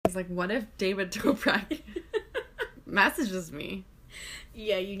was like, what if David Dobrik messages me?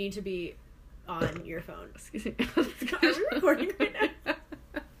 Yeah, you need to be on your phone. Excuse me. Are we recording right now?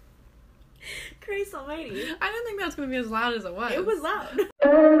 Christ almighty. I didn't think that was going to be as loud as it was. It was loud.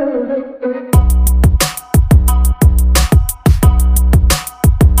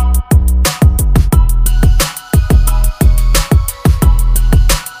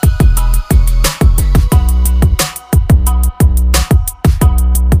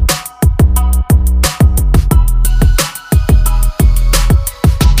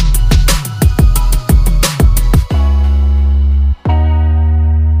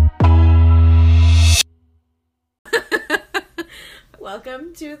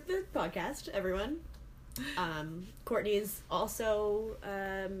 Welcome to the podcast, everyone. Courtney's also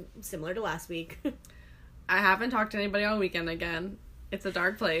similar to last week. I haven't talked to anybody all weekend again. It's a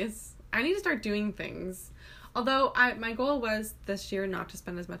dark place. I need to start doing things. Although my goal was this year not to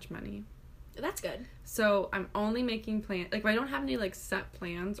spend as much money. That's good. So I'm only making plans. Like, if I don't have any, like, set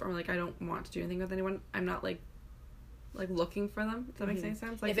plans or, like, I don't want to do anything with anyone, I'm not, like looking for them. If that makes any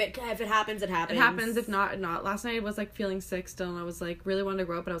sense. Like, if it happens, it happens. It happens. If not, not. Last night I was, like, feeling sick still, and I was, like, really wanted to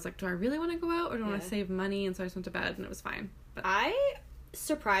go out, but I was like, do I really want to go out, or do I want to save money? And so I just went to bed, and it was fine. But I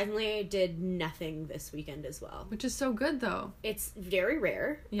surprisingly did nothing this weekend as well. Which is so good, though. It's very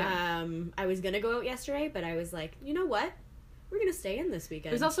rare. Yeah. I was gonna go out yesterday, but I was like, you know what? We're gonna stay in this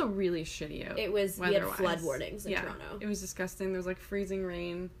weekend. It was also really shitty out. It was, we had flood warnings in Toronto. It was disgusting. There was, like, freezing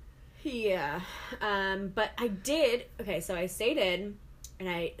rain. Yeah. But I did, so I stayed in, and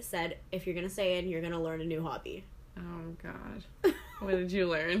I said, if you're gonna stay in, you're gonna learn a new hobby. Oh, God. What did you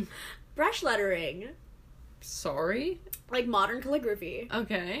learn? Brush lettering. Sorry? Like modern calligraphy.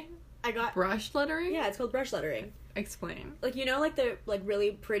 Okay. I got... Brush lettering? Yeah, it's called brush lettering. Explain. Like, you know, like the, like,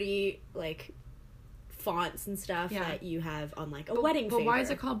 really pretty, like, fonts and stuff that you have on, like, a wedding favor. But why is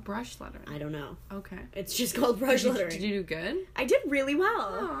it called brush lettering? I don't know. Okay. It's just called brush lettering. Did you do good? I did really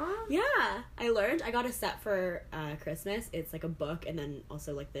well. Aww. Yeah. I learned. I got a set for Christmas. It's, like, a book and then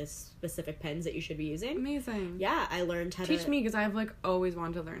also, like, this specific pens that you should be using. Amazing. Yeah, I learned how to... Teach me, because I've, like, always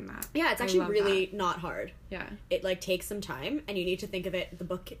wanted to learn that. Yeah, it's actually really not hard. Yeah. It, like, takes some time, and you need to think of it... The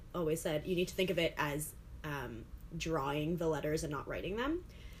book always said you need to think of it as drawing the letters and not writing them.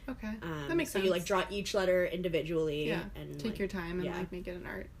 Okay. That makes sense. So you, like, draw each letter individually. Yeah. And take like, your time and, like, make it an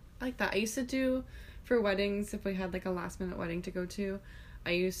art. I like that. I used to do, for weddings, if we had, like, a last-minute wedding to go to, I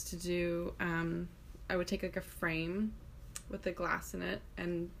used to do, I would take, like, a frame with the glass in it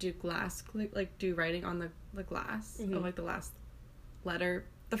and do do writing on the glass of, like, the last letter.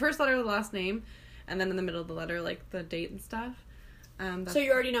 The first letter of the last name, and then in the middle of the letter, like, the date and stuff. So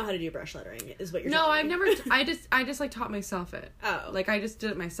you already know how to do brush lettering, is what you're saying? No, I've never... I just like, taught myself it. Oh. Like, I just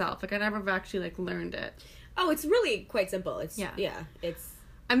did it myself. Like, I never actually, like, learned it. Oh, it's really quite simple. It's... Yeah. Yeah, it's...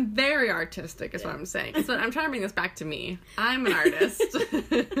 I'm very artistic, is what I'm saying. So I'm trying to bring this back to me. I'm an artist.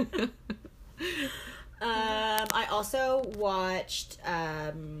 I also watched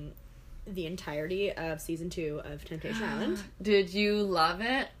the entirety of season 2 of Temptation Island. Did you love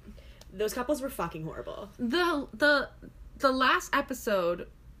it? Those couples were fucking horrible. The last episode,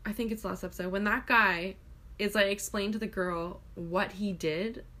 I think it's the last episode, when that guy is, like, explained to the girl what he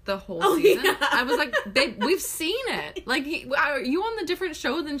did the whole season. Yeah. I was like, babe, we've seen it. Like, are you on the different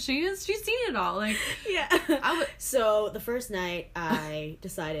show than she is? She's seen it all. Like, yeah. So the first night, I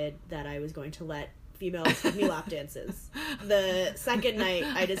decided that I was going to let females give me lap dances. The second night,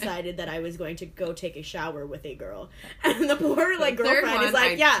 I decided that I was going to go take a shower with a girl. And the poor, like, girlfriend is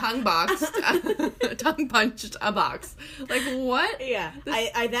like, tongue punched a box. Like, what? Yeah.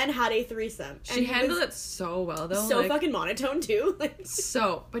 I then had a threesome. She handled it so well, though. So, like, fucking monotone, too. Like,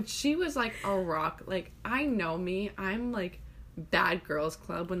 but she was, like, a rock. Like, I know me. I'm, like, bad girls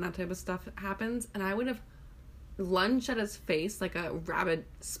club when that type of stuff happens. And I would have lunged at his face like a rabid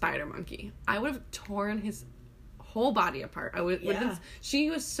spider monkey. I would have torn his whole body apart.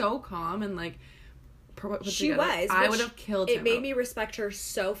 She was so calm and, like, she was. I would have killed him. It made me respect her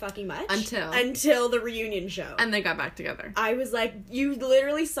so fucking much until the reunion show, and they got back together. I was like, you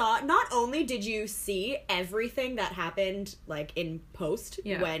literally saw. Not only did you see everything that happened, like, in post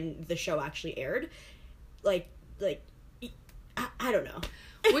when the show actually aired, like I don't know.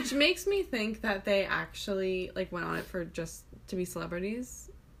 Which makes me think that they actually, like, went on it for just to be celebrities.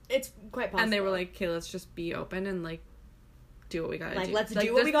 It's quite possible. And they were like, okay, let's just be open and, like, do what we gotta do. Like, let's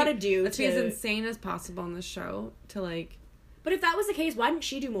do what we gotta do. Let's be as insane as possible in the show to, like... But if that was the case, why didn't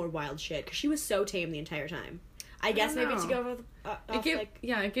she do more wild shit? Because she was so tame the entire time. I guess maybe to go over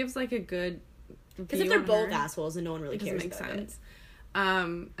it gives, like, a good... Because if they're both assholes and no one really cares about it. Doesn't make sense.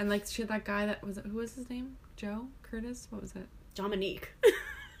 And, like, she had that guy that was... Who was his name? Joe? Curtis? What was it? Dominique.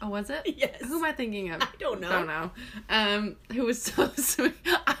 Oh, was it? Yes. Who am I thinking of? I don't know. Who was so sweet.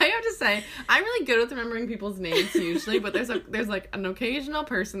 I have to say, I'm really good with remembering people's names usually, but there's like an occasional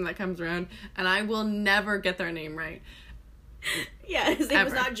person that comes around, and I will never get their name right. Yeah, his name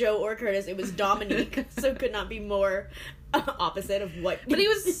was Ever. not Joe or Curtis. It was Dominique, so it could not be more opposite of what. But he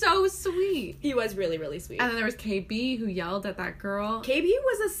was so sweet. He was really, really sweet. And then there was KB who yelled at that girl. KB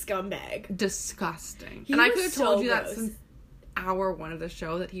was a scumbag. Disgusting. He And I was could have so told you that gross. since hour one of the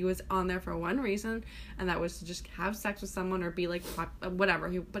show, that he was on there for one reason, and that was to just have sex with someone or be like whatever.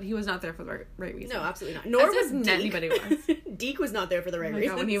 But he was not there for the right reason. No, absolutely not. Nor As was if Deke. anybody was. Deke was not there for the right Oh my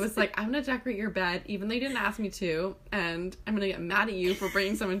reason. God, when he was like, I'm gonna decorate your bed even though you didn't ask me to, and I'm gonna get mad at you for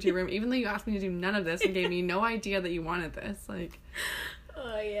bringing someone to your room even though you asked me to do none of this and gave me no idea that you wanted this. Like,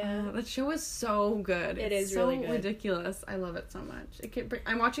 Oh yeah. that show is so good. It It's is so really good. ridiculous. I love it so much.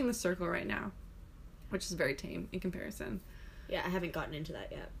 I'm watching The Circle right now, which is very tame in comparison. Yeah, I haven't gotten into that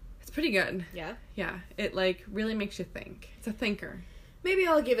yet. It's pretty good. Yeah. Yeah, it like really makes you think. It's a thinker. Maybe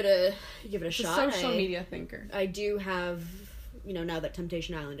I'll give it a It's a shot. social media thinker. I do have, now that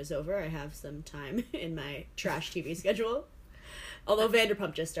Temptation Island is over, I have some time in my trash TV schedule. Although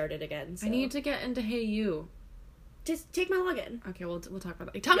Vanderpump just started again. So. I need to get into Hey You. Just take my login. Okay, we'll talk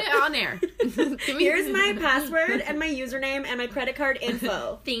about that. Tell me on air. Give me- Here's my password and my username and my credit card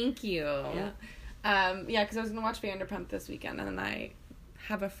info. Thank you. Yeah. Because I was gonna watch Vanderpump this weekend, and then I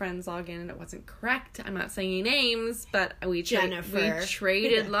have a friend's login, and it wasn't correct. I'm not saying any names, but we Jennifer.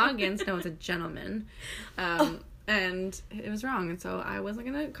 traded logins. No, it's a gentleman, and it was wrong, and so I wasn't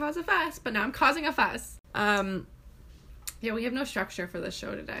gonna cause a fuss, but now I'm causing a fuss. Yeah, we have no structure for this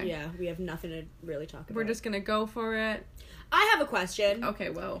show today. Yeah, we have nothing to really talk about. We're just gonna go for it. I have a question. Okay,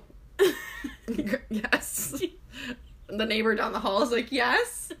 well, yes. The neighbor down the hall is like,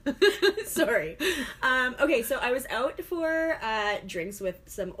 yes. Sorry. Okay, so I was out for drinks with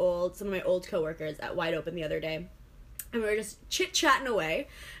some of my old coworkers at Wide Open the other day, and we were just chit-chatting away,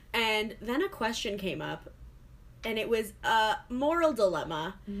 and then a question came up, and it was a moral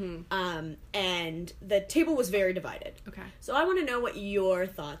dilemma, and the table was very divided. Okay. So I want to know what your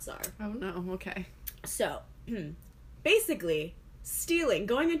thoughts are. Oh no. Okay. So, basically, stealing,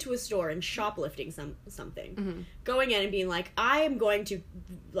 going into a store and shoplifting something, going in and being like, I am going to,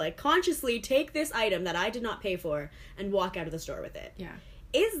 like, consciously take this item that I did not pay for and walk out of the store with it. Yeah.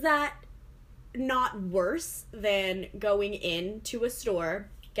 Is that not worse than going into a store,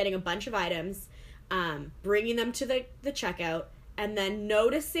 getting a bunch of items, bringing them to the checkout, and then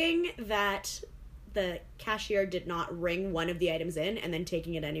noticing that the cashier did not ring one of the items in and then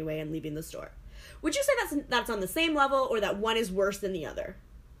taking it anyway and leaving the store? Would you say that's on the same level, or that one is worse than the other?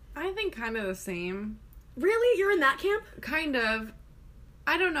 I think kind of the same. Really? You're in that camp? Kind of.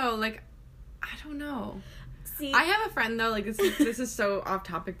 I don't know. Like, I don't know. See, I have a friend though. Like, this is so off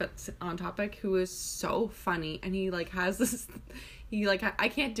topic, but on topic. Who is so funny, and he like has this. He like I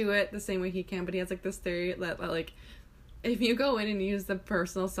can't do it the same way he can, but he has like this theory that like if you go in and use the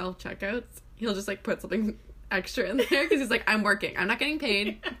personal self checkouts, he'll just like put something extra in there because he's like, I'm working, I'm not getting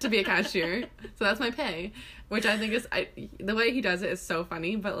paid to be a cashier, so that's my pay, which I think is the way he does it is so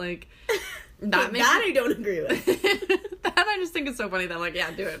funny, but like that makes I don't agree with. that I just think it's so funny that like,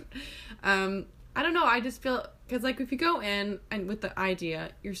 yeah, do it. I don't know, I just feel because like if you go in and with the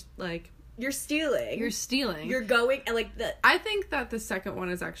idea, you're stealing, You're going and like the. I think that the second one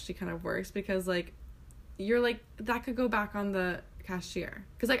is actually kind of worse because like you're like that could go back on the cashier,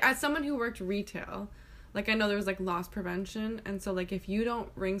 because like as someone who worked retail, like I know there was like loss prevention, and so like if you don't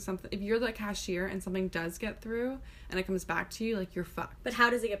ring something, if you're the cashier and something does get through and it comes back to you, like you're fucked. But how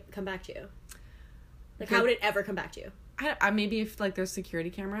does it come back to you? Like, how would it ever come back to you? I maybe if like there's security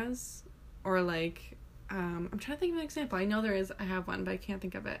cameras, or like I'm trying to think of an example. I know there is. I have one, but I can't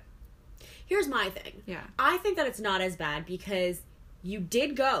think of it. Here's my thing. Yeah. I think that it's not as bad because you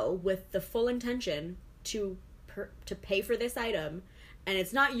did go with the full intention to pay for this item, and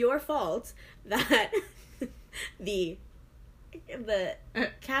it's not your fault that the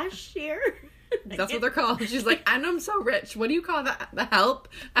cashier. That's what they're called. She's like, I'm so rich. What do you call that? The help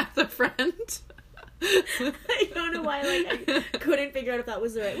at the front? I don't know why, like, I couldn't figure out if that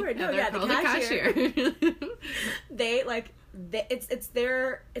was the right word. No, yeah, the cashier.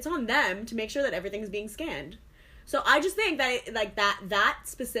 It's on them to make sure that everything's being scanned. So I just think that like that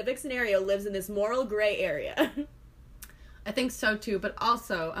specific scenario lives in this moral gray area. I think so too, but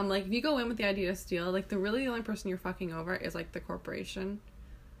also I'm like, if you go in with the idea to steal, like the only person you're fucking over is like the corporation.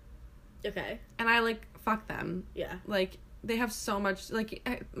 Okay. And I like fuck them. Yeah. Like they have so much. Like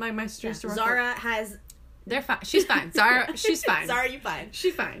my sister used to work Zara has. They're fine. She's fine. Zara, she's fine. Zara, you fine.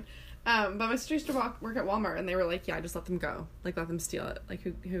 She's fine. But my sister used to work at Walmart, and they were like, yeah, just let them go. Like, let them steal it. Like,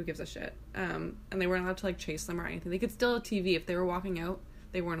 who gives a shit? And they weren't allowed to, like, chase them or anything. They could steal a TV. If they were walking out,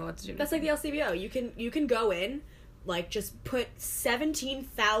 they weren't allowed to do anything. That's like the LCBO. You can go in, like, just put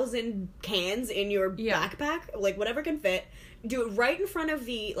 17,000 cans in your backpack, like, whatever can fit, do it right in front of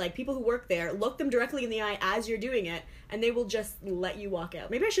the, like, people who work there, look them directly in the eye as you're doing it, and they will just let you walk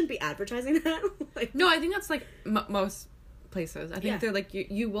out. Maybe I shouldn't be advertising that. Like, no, I think that's, like, most places. I think they're, like,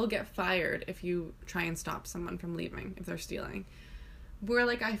 you will get fired if you try and stop someone from leaving, if they're stealing. Where,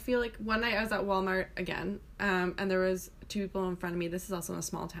 like, I feel like one night I was at Walmart again, and there was 2 people in front of me. This is also in a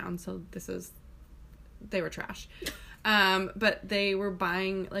small town, so they were trash. But they were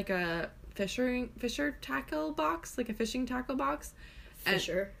buying, like, a fisher tackle box, like a fishing tackle box.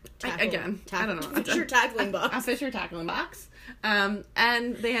 Fisher tackle. I don't know. Fisher tackling box. A fisher tackling box. And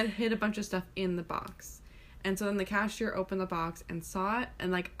they had hid a bunch of stuff in the box. And so then the cashier opened the box and saw it,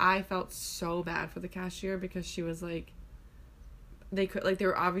 and, like, I felt so bad for the cashier because she was, like, they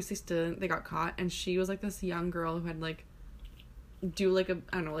were obviously still, they got caught, and she was, like, this young girl who had, like, do, like,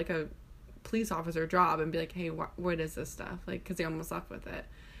 a police officer job and be like, hey, what is this stuff? Like, because they almost left with it.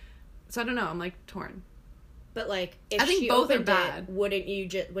 So I don't know, I'm, like, torn. But, like, if I think she both opened are bad.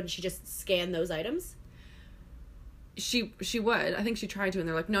 Wouldn't she just scan those items? She would. I think she tried to, and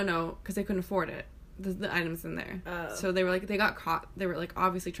they're like, no, because they couldn't afford it. The items in there. Oh. So they were like, they got caught. They were like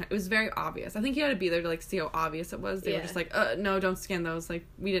obviously trying. It was very obvious. I think you had to be there to like see how obvious it was. They were just like, no, don't scan those. Like,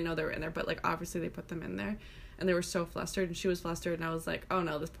 we didn't know they were in there, but like obviously they put them in there, and they were so flustered, and she was flustered, and I was like, oh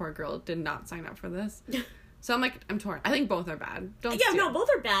no, this poor girl did not sign up for this. So I'm like, I'm torn. I think both are bad. Both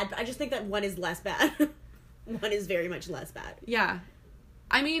are bad, but I just think that one is less bad. One is very much less bad. Yeah,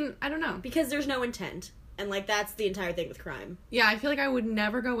 I mean, I don't know, because there's no intent. And, like, that's the entire thing with crime. Yeah, I feel like I would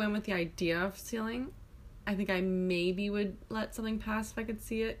never go in with the idea of stealing. I think I maybe would let something pass if I could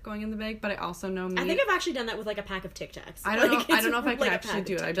see it going in the bag, but I also know me. I think I've actually done that with, like, a pack of Tic Tacs. I don't know if I could actually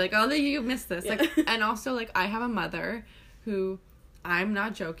do it. I'd be like, oh, you missed this. Yeah. Like, and also, like, I have a mother who, I'm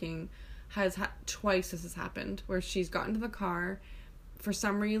not joking, has twice this has happened, where she's gotten to the car, for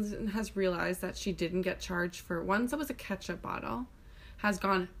some reason has realized that she didn't get charged for, once it was a ketchup bottle, has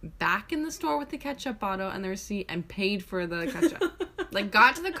gone back in the store with the ketchup bottle and the receipt and paid for the ketchup. Like,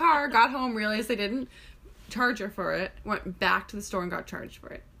 got to the car, got home, realized they didn't charge her for it, went back to the store and got charged for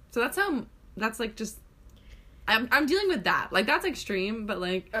it. So that's like just, I'm dealing with that. Like, that's extreme, but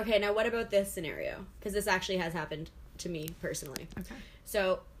like. Okay, now what about this scenario? Because this actually has happened to me personally. Okay.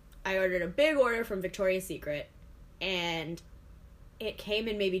 So, I ordered a big order from Victoria's Secret, and it came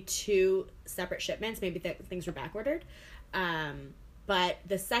in maybe 2 separate shipments. Maybe things were back ordered. But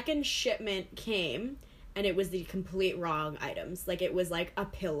the second shipment came, and it was the complete wrong items. Like, it was, like, a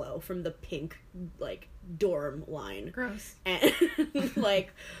pillow from the pink, like, dorm line. Gross. And,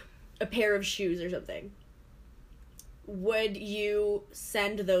 like, a pair of shoes or something. Would you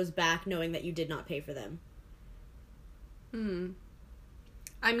send those back knowing that you did not pay for them?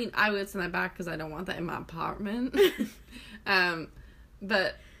 I mean, I would send that back because I don't want that in my apartment.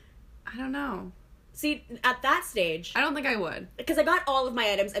 But, I don't know. See, at that stage... I don't think I would. Because I got all of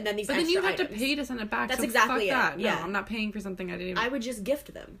my items and then these extra items. But then you'd have to pay to send it back. That's so exactly fuck it. That. Yeah. No, I'm not paying for something I didn't even... I would just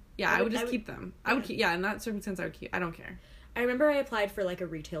gift them. Yeah, I would just keep them. I would keep... Yeah, in that circumstance, I would keep... I don't care. I remember I applied for, like, a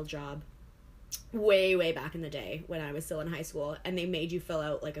retail job way, way back in the day when I was still in high school, and they made you fill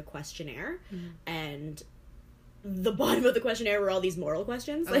out, like, a questionnaire, and the bottom of the questionnaire were all these moral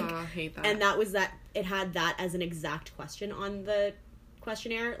questions. Like, I hate that. And that was that... It had that as an exact question on the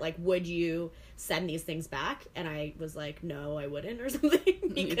questionnaire. Like, would you send these things back? And I was like, no, I wouldn't, or something.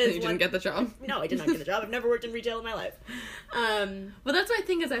 Because you didn't get the job. No, I did not get the job. I've never worked in retail in my life. Well, that's my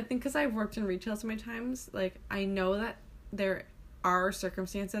thing, is I think because I've worked in retail so many times, like, I know that there are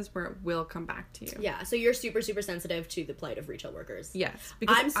circumstances where it will come back to you. Yeah, so you're super, super sensitive to the plight of retail workers. Yes,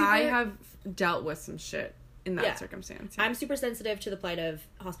 because I have dealt with some shit in that circumstance. Yeah. I'm super sensitive to the plight of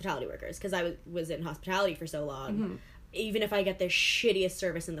hospitality workers, because I was in hospitality for so long. Mm-hmm. Even if I get the shittiest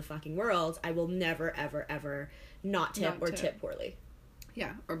service in the fucking world, I will never, ever, ever not tip or tip poorly.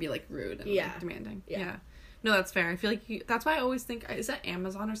 Yeah, or be, like, rude and like, demanding. Yeah. No, that's fair. I feel like that's why I always think, is that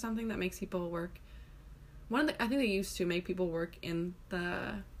Amazon or something that makes people work? I think they used to make people work in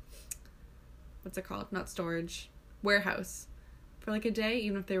the, what's it called? Not storage, warehouse for, like, a day,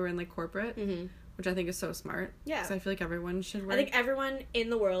 even if they were in, like, corporate, which I think is so smart. Yeah. Because I feel like everyone should work. I think everyone in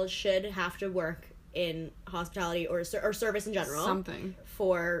the world should have to work in hospitality or service in general. Something.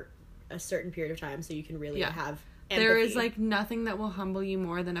 For a certain period of time, so you can really have empathy. There is, like, nothing that will humble you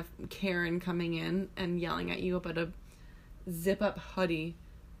more than a Karen coming in and yelling at you about a zip-up hoodie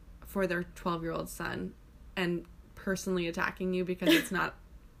for their 12-year-old son and personally attacking you because it's not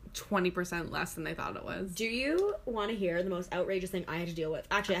 20% less than they thought it was. Do you want to hear the most outrageous thing I had to deal with?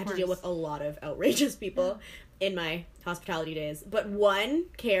 Actually, I had to deal with a lot of outrageous people in my hospitality days. But one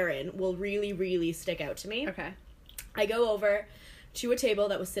Karen will really, really stick out to me. Okay. I go over to a table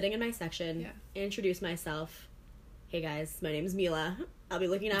that was sitting in my section, introduce myself. Hey guys, my name is Mila. I'll be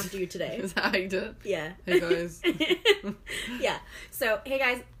looking after you today. Is that how you did it? Yeah. Hey guys. Yeah. So, hey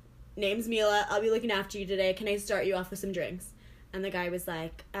guys, name's Mila. I'll be looking after you today. Can I start you off with some drinks? And the guy was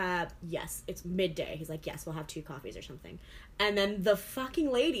like, yes, it's midday. He's like, yes, we'll have 2 coffees or something. And then the fucking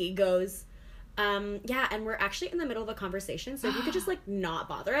lady goes, yeah, and we're actually in the middle of a conversation, so if you could just, like, not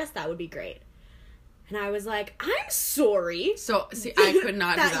bother us, that would be great. And I was like, I'm sorry. So, see, I could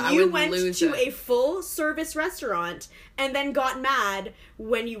not do that. I you would went lose to it. a full-service restaurant and then got mad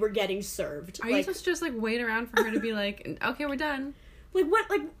when you were getting served. Are you supposed to just, like, wait around for her to be like, okay, we're done? Like, what?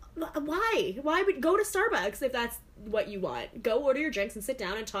 Like, why? Why would go to Starbucks if that's what you want? Go order your drinks and sit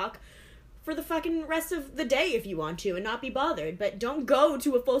down and talk for the fucking rest of the day if you want to and not be bothered. But don't go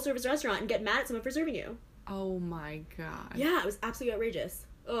to a full-service restaurant and get mad at someone for serving you. Oh, my God. Yeah, it was absolutely outrageous.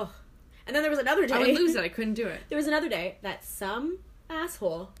 Ugh. And then there was another day. I would lose it. I couldn't do it. There was another day that some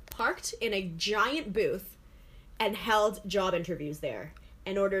asshole parked in a giant booth and held job interviews there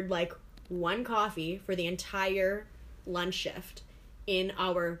and ordered, like, 1 coffee for the entire lunch shift in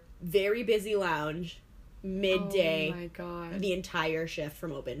our very busy lounge, midday. Oh my God. The entire shift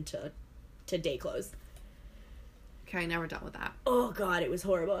from open to day close. Okay, I never dealt with that. Oh God, it was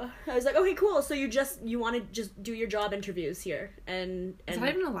horrible. I was like, okay, cool. So you want to just do your job interviews here, and Is that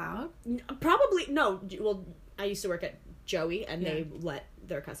even allowed? Probably no. Well, I used to work at Joey, and they let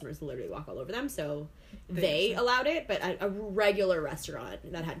their customers literally walk all over them, so they allowed it. But a regular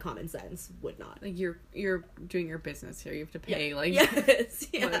restaurant that had common sense would not. Like you're doing your business here. You have to pay like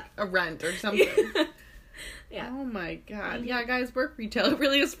like a rent or something. Yeah. Oh my God. Yeah, guys, work retail. It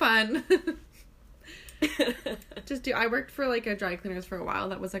really is fun. I worked for like a dry cleaners for a while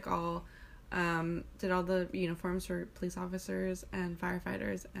that was like all did all the uniforms for police officers and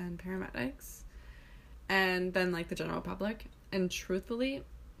firefighters and paramedics and then like the general public, and truthfully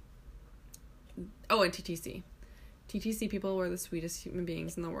and TTC people were the sweetest human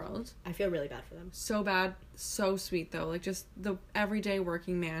beings in the world. I feel really bad for them. So bad, so sweet though. Like just the everyday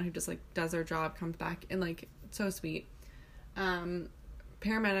working man who just like does their job, comes back, and like so sweet.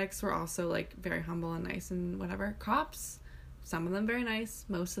 Paramedics were also like very humble and nice and whatever. Cops, some of them very nice,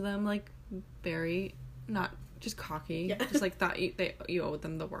 most of them like very not just cocky, just like thought you owed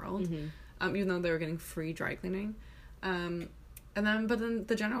them the world. Even though they were getting free dry cleaning. But then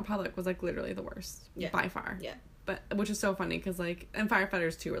the general public was like literally the worst by far. Yeah. But which is so funny because like, and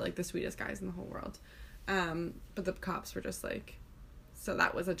firefighters too were like the sweetest guys in the whole world. But the cops were just like, so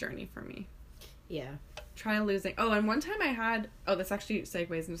that was a journey for me. Yeah. Try losing. Oh, and one time I had, this actually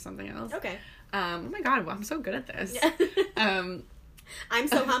segues into something else. Okay. Oh my God, well, I'm so good at this. I'm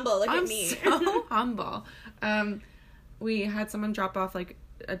so humble. Look at me. I'm so humble. We had someone drop off like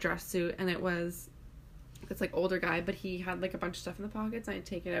a dress suit, and it's like older guy, but he had like a bunch of stuff in the pockets, and I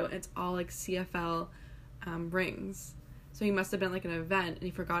take it out, and it's all like CFL rings. So he must have been like an event, and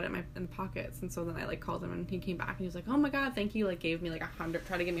he forgot it in the pockets. And so then I like called him, and he came back, and he was like, "Oh my God, thank you!" Like gave me like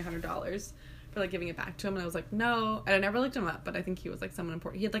tried to give me $100 for like giving it back to him, and I was like, "No." And I never looked him up, but I think he was like someone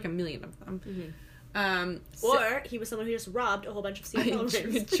important. He had like 1 million of them. Or he was someone who just robbed a whole bunch of CFL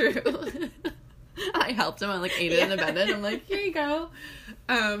rings. True. I helped him. I like aided and abetted. I'm like, here you go.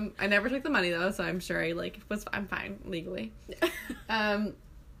 I never took the money though, so I'm sure I'm fine legally.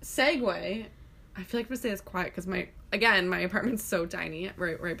 Segue. I feel like I'm gonna say this quiet because my apartment's so tiny,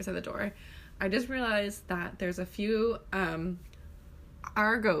 right beside the door. I just realized that there's a few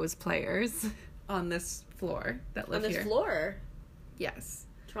Argos players on this floor that live here. On this floor? Yes.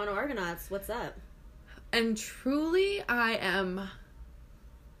 Toronto Argonauts, what's up? And truly, I am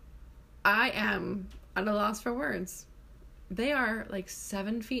at a loss for words. They are like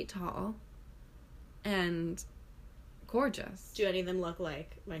 7 feet tall and gorgeous. Do any of them look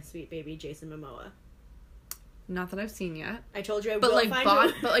like my sweet baby Jason Momoa? Not that I've seen yet. I told you I will find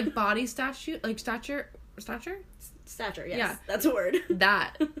him. But like body stature, like stature? Stature, yes. Yeah. That's a word.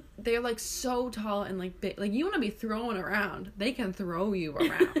 That. They're like so tall and like big. Like you want to be thrown around. They can throw you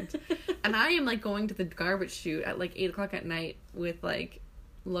around. And I am like going to the garbage chute at like 8:00 at night with like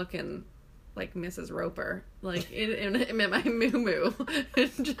looking like Mrs. Roper, like in my moo-moo.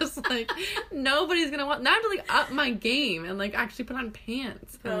 Just like nobody's gonna want now to like up my game and like actually put on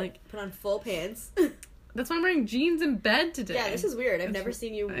pants and like put on full pants. That's why I'm wearing jeans in bed today. Yeah, this is weird. I've never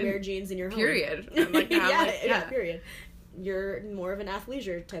seen you wear jeans in your home. Period. Like, yeah, period. you're more of an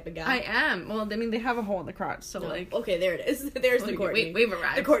athleisure type of guy. I am. Well, I mean, they have a hole in the crotch, so, like... Okay, there it is. There's the Courtney. We've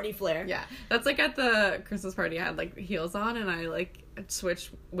arrived. The Courtney Flair. Yeah. That's, like, at the Christmas party, I had, like, heels on, and I, like,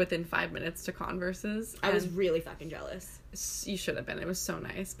 switched within 5 minutes to Converses. I was really fucking jealous. You should have been. It was so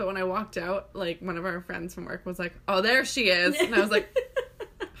nice. But when I walked out, like, one of our friends from work was like, oh, there she is. And I was like...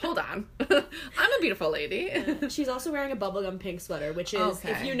 Hold on. I'm a beautiful lady. Yeah. She's also wearing a bubblegum pink sweater, which is,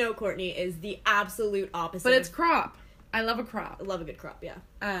 Okay. if you know Courtney, is the absolute opposite. But it's crop. I love a crop. I love a good crop, yeah.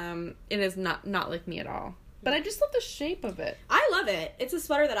 It is not like me at all. But I just love the shape of it. I love it. It's a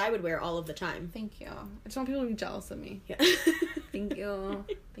sweater that I would wear all of the time. Thank you. I just want people to be jealous of me. Yeah. Thank you.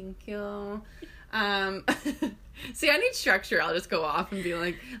 Thank you. See, I need structure. I'll just go off and be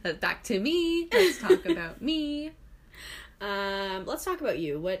like, back to me. Let's talk about me. Let's talk about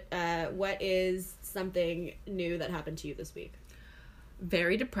you. What is something new that happened to you this week?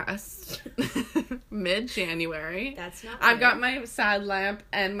 Very depressed. Mid-January. That's not I've fair. got my sad lamp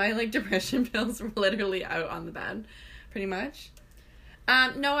and my, like, depression pills literally out on the bed. Pretty much.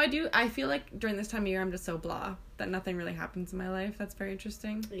 No, I do. I feel like during this time of year, I'm just so blah that nothing really happens in my life. That's very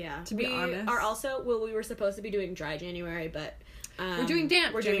interesting. Yeah. To be honest. We are also, we were supposed to be doing dry January, but... we're doing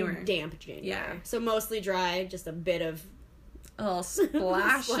damp January. Doing damp January. Yeah. So mostly dry, just a bit of... A little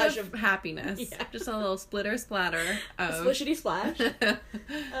splash Splash of of- happiness. Yeah. Just a little splitter splatter of... Splishity splash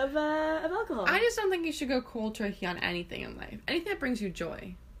of alcohol. I just don't think you should go cold turkey on anything in life. Anything that brings you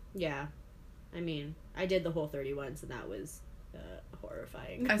joy. Yeah. I mean, I did the Whole30 once, and that was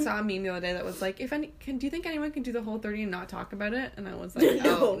horrifying. I saw a meme the other day that was like, do you think anyone can do the Whole30 and not talk about it? And I was like,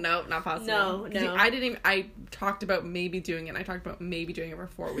 No. no, not possible. No. I talked about maybe doing it, and I talked about maybe doing it for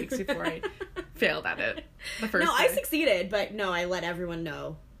 4 weeks before I failed at it the first No, day. I succeeded, but no, I let everyone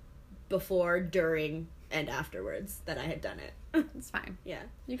know before, during, and afterwards that I had done it. It's fine. Yeah.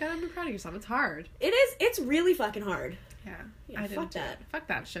 You gotta be proud of yourself. It's hard. It is. It's really fucking hard. Yeah. Yeah, I didn't fuck do that. it. Fuck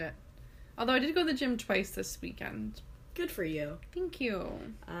that shit. Although I did go to the gym twice this weekend. Good for you. Thank you.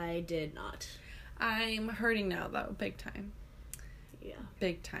 I did not. I'm hurting now, though. Big time. Yeah.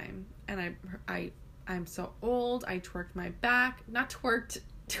 Big time. And I'm so old. I twerked my back. Not twerked.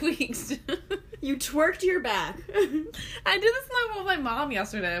 Tweaked. You twerked your back. I did this with my mom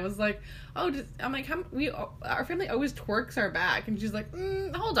yesterday. I was like, I'm like, our family always twerks our back. And she's like,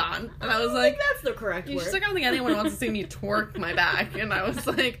 hold on. And I was like, that's the correct word. she's like, I don't think anyone wants to see me twerk my back. And I was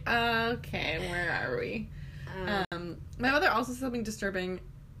like, okay, where are we? My mother also said something disturbing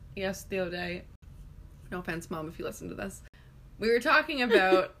the other day. No offense, Mom, if you listen to this. We were talking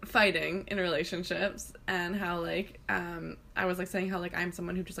about fighting in relationships and how, like, I was, like, saying how, like, I'm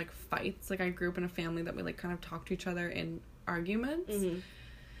someone who just, like, fights. Like, I grew up in a family that we, like, kind of talk to each other in arguments. Mm-hmm.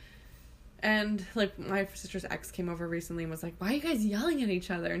 And, like, my sister's ex came over recently and was like, why are you guys yelling at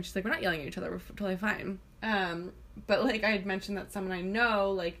each other? And she's like, we're not yelling at each other. We're totally fine. But, like, I had mentioned that someone I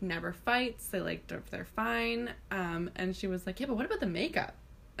know, like, never fights. They, like, they're fine. And she was like, yeah, but what about the makeup?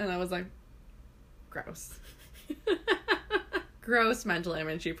 And I was like, gross. Gross mental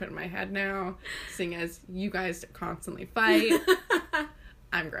image you put in my head now, seeing as you guys constantly fight.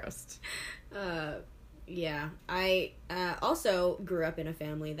 I'm grossed. Yeah. I also grew up in a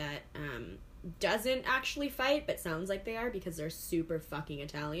family that doesn't actually fight, but sounds like they are because they're super fucking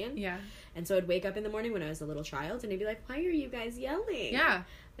Italian. Yeah. And so I'd wake up in the morning when I was a little child, and I'd be like, why are you guys yelling? Yeah.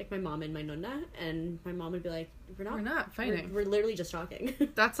 Like my mom and my nonna, and my mom would be like, we're not fighting. We're literally just talking.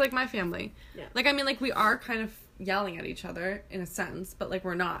 That's, like, my family. Yeah. Like, I mean, like, we are kind of yelling at each other in a sense, but, like,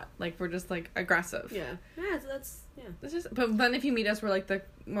 we're not. Like, we're just, like, aggressive. Yeah. Yeah, so that's, yeah. It's just, but then if you meet us, we're, like, the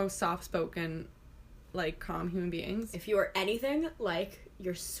most soft-spoken, like, calm human beings. If you are anything like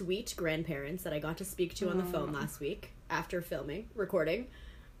your sweet grandparents that I got to speak to on the phone last week after recording,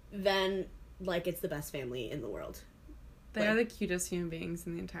 then, like, it's the best family in the world. They are the cutest human beings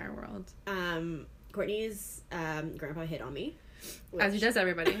in the entire world. Courtney's grandpa hit on me. As he does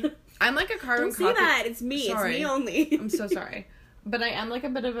everybody. I'm like a carbon Don't say copy. that. It's me. Sorry. It's me only. I'm so sorry. But I am, like, a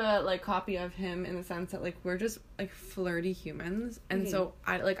bit of a, like, copy of him in the sense that, like, we're just, like, flirty humans. And so,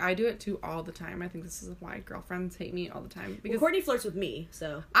 I do it, too, all the time. I think this is why girlfriends hate me all the time. Because Courtney flirts with me,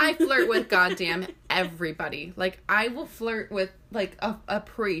 so. I flirt with goddamn everybody. Like, I will flirt with, like, a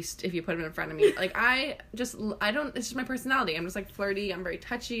priest if you put him in front of me. Like, it's just my personality. I'm just, like, flirty. I'm very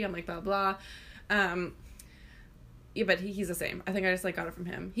touchy. I'm, like, blah, blah. Yeah, but he's the same. I think I just, like, got it from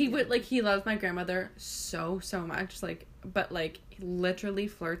him. He would, like, he loves my grandmother so much. Like, but, like, he literally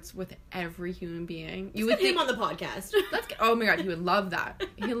flirts with every human being. You would think him on the podcast. Oh my god, he would love that.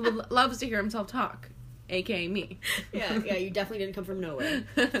 He loves to hear himself talk, aka me. Yeah, you definitely didn't come from nowhere.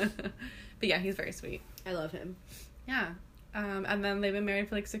 But yeah, he's very sweet. I love him. Yeah. And then they've been married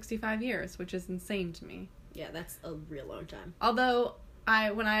for, like, 65 years, which is insane to me. Yeah, that's a real long time. Although,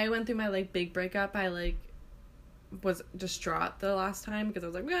 when I went through my, like, big breakup, I, like, was distraught the last time because I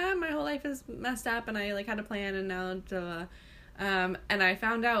was like, yeah, my whole life is messed up and I, like, had a plan and now, and I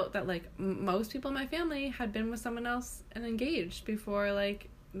found out that, like, most people in my family had been with someone else and engaged before, like,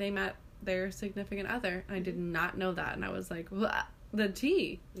 they met their significant other. And I did not know that. And I was like, the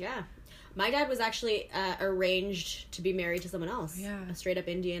tea. Yeah. My dad was actually arranged to be married to someone else. Yeah. A straight-up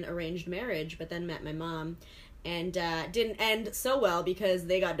Indian arranged marriage, but then met my mom. And didn't end so well because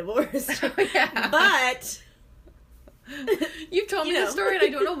they got divorced. Yeah. But... You've told me the story, and I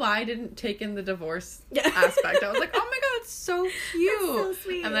don't know why I didn't take in the divorce aspect. I was like, oh my god, it's so cute. That's so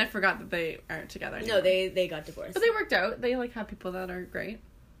sweet. And then I forgot that they aren't together anymore. No, they got divorced. But they worked out. They, like, have people that are great.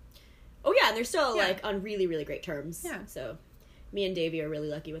 Oh, yeah, and they're still, like, on really, really great terms. Yeah. So, me and Davey are really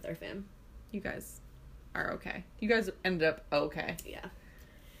lucky with our fam. You guys are okay. You guys ended up okay. Yeah.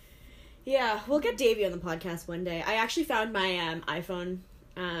 Yeah, we'll get Davey on the podcast one day. I actually found my iPhone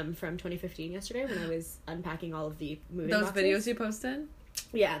from 2015 yesterday when I was unpacking all of the movie Those boxes. videos you posted?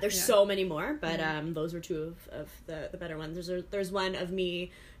 Yeah, there's so many more, but those were two of the better ones. There's one of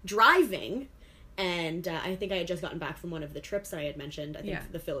me driving, and I think I had just gotten back from one of the trips that I had mentioned, I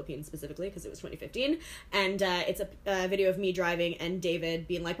think the Philippines specifically, because it was 2015, and it's a video of me driving and David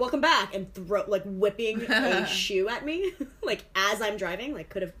being like, welcome back, and whipping a shoe at me, like, as I'm driving, like,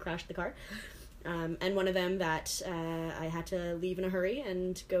 could have crashed the car. And one of them that I had to leave in a hurry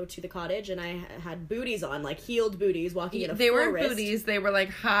and go to the cottage, and I had booties on, like heeled booties, walking in a forest. They weren't booties, they were like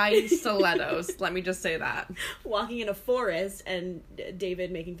high stilettos, let me just say that. Walking in a forest, and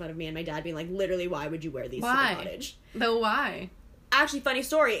David making fun of me, and my dad being like, literally, why would you wear these to the cottage? Though why? Actually, funny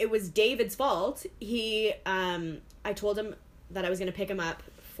story, it was David's fault. He, I told him that I was going to pick him up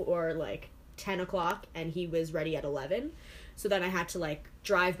for, like, 10 o'clock, and he was ready at 11. So then I had to, like,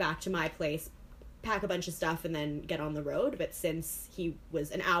 drive back to my place, pack a bunch of stuff, and then get on the road. But since he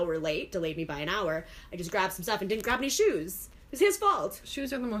was an hour late, delayed me by an hour, I just grabbed some stuff and didn't grab any shoes. It was his fault.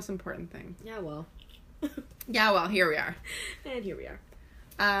 Shoes are the most important thing. Yeah, well. Yeah, well, here we are. And here we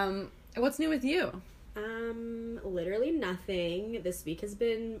are. What's new with you? Literally nothing. This week has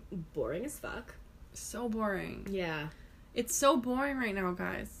been boring as fuck. So boring. Yeah. It's so boring right now,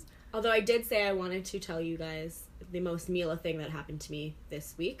 guys. Although I did say I wanted to tell you guys the most Mila thing that happened to me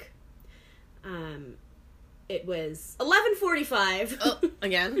this week. It was 11:45. Oh,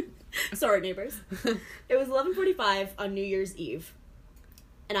 again? Sorry, neighbors. It was 11:45 on New Year's Eve,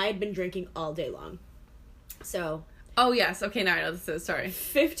 and I had been drinking all day long. So. Oh, yes. Okay, now I know this is. Sorry.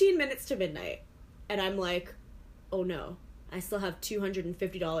 15 minutes to midnight, and I'm like, oh no, I still have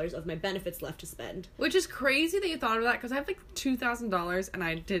 $250 of my benefits left to spend. Which is crazy that you thought of that, because I have like $2,000 and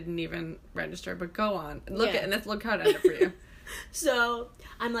I didn't even register, but go on. Look how it ended for you. So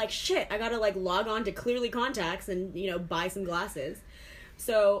I'm like, shit, I gotta like log on to Clearly Contacts and, buy some glasses.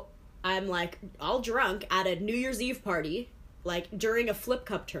 So I'm like all drunk at a New Year's Eve party, like during a flip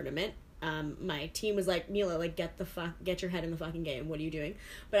cup tournament. My team was like, Mila, like get your head in the fucking game. What are you doing?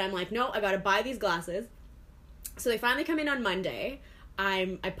 But I'm like, no, I gotta buy these glasses. So they finally come in on Monday.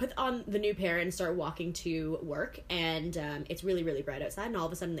 I put on the new pair and start walking to work, and it's really, really bright outside, and all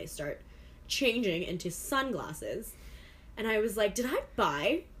of a sudden they start changing into sunglasses. And I was like, did I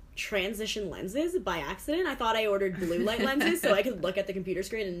buy transition lenses by accident? I thought I ordered blue light lenses so I could look at the computer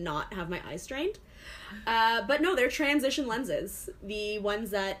screen and not have my eyes strained. But no, they're transition lenses. The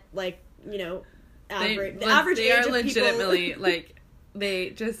ones that, like, the average they age are of legitimately, people... like, they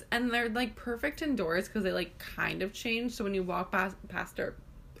just, and they're, like, perfect indoors because they, like, kind of change. So when you walk past her,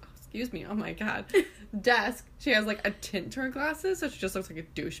 excuse me, oh my god, desk, she has, like, a tint to her glasses, so she just looks like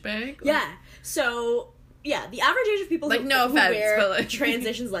a douchebag. Like, yeah, so... Yeah, the average age of people like, who wear but, like...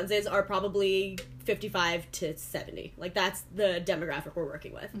 transitions lenses are probably 55 to 70. Like, that's the demographic we're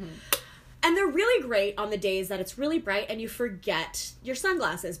working with. Mm-hmm. And they're really great on the days that it's really bright and you forget your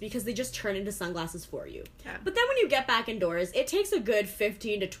sunglasses because they just turn into sunglasses for you. Yeah. But then when you get back indoors, it takes a good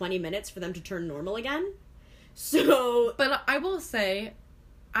 15 to 20 minutes for them to turn normal again. So... But I will say,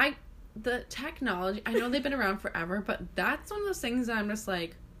 the technology, I know they've been around forever, but that's one of those things that I'm just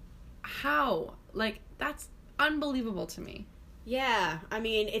like, how? Like, that's unbelievable to me. Yeah, I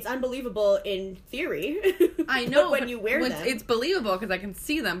mean, it's unbelievable in theory. I know, but when you wear them, it's believable because I can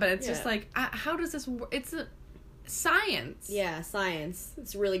see them. But it's just like, how does this work? It's a science. Yeah, science.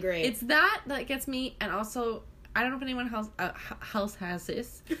 It's really great. It's that gets me, and also I don't know if anyone else has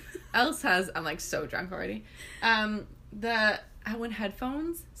this. Else has. I'm like so drunk already. When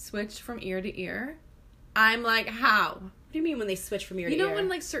headphones switch from ear to ear, I'm like, how? What do you mean when they switch from ear to ear? You know when,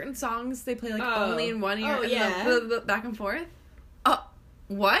 like, certain songs, they play, like, only in one ear and yeah. the back and forth?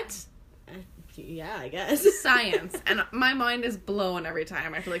 What? Yeah, I guess. Science. And my mind is blown every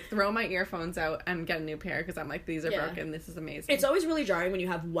time. I have to like throw my earphones out and get a new pair because I'm like, these are broken. This is amazing. It's always really jarring when you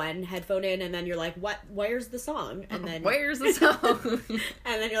have one headphone in and then you're like, what? Where's the song? And then where's the song?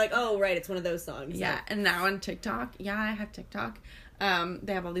 And then you're like, oh, right, it's one of those songs. Yeah, and now on TikTok, I have TikTok.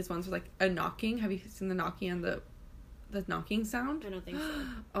 They have all these ones with like a knocking. Have you seen the knocking and the knocking sound? I don't think so.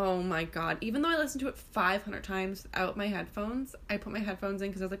 Oh my god. Even though I listened to it 500 times without my headphones, I put my headphones in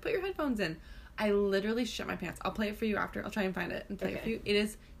because I was like, put your headphones in. I literally shit my pants. I'll play it for you after. I'll try and find it and play it for you. It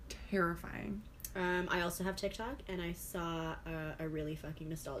is terrifying. I also have TikTok, and I saw a really fucking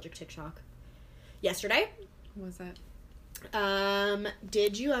nostalgic TikTok yesterday. What was that?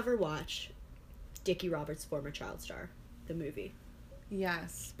 Did you ever watch Dickie Roberts' Former Child Star, the movie?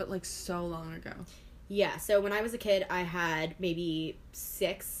 Yes, but like so long ago. Yeah, so when I was a kid, I had maybe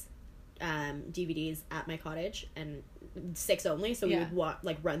 6 DVDs at my cottage, and 6 only, so we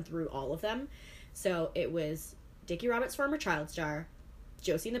would run through all of them. So it was Dickie Roberts' Former Child Star,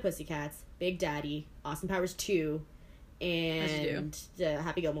 Josie and the Pussycats, Big Daddy, Austin Powers 2, and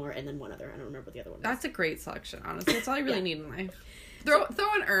Happy Gilmore, and then one other. I don't remember what the other one was. That's a great selection, honestly. That's all I really need in life. Throw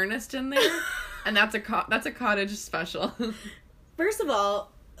an Ernest in there, and that's a cottage special. First of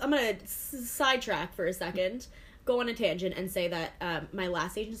all, I'm going to sidetrack for a second, go on a tangent, and say that my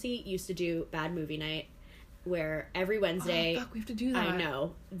last agency used to do Bad Movie Night, where every Wednesday... Oh, fuck, we have to do that. I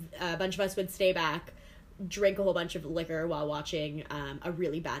know. A bunch of us would stay back, drink a whole bunch of liquor while watching a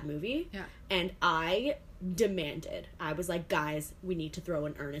really bad movie. Yeah. And I demanded. I was like, guys, we need to throw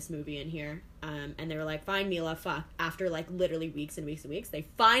an Ernest movie in here. And they were like, fine, Mila, fuck. After, like, literally weeks and weeks and weeks, they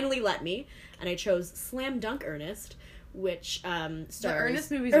finally let me, and I chose Slam Dunk Ernest, which stars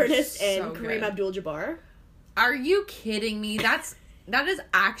Ernest movies Ernest are so and Kareem good. Abdul-Jabbar. Are you kidding me? That is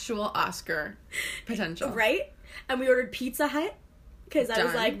actual Oscar potential. Right? And we ordered Pizza Hut, because I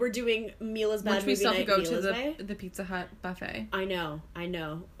was like, we're doing Mila's Bad Movie Night. Which we still have to go Mila's to way. the Pizza Hut buffet. I know.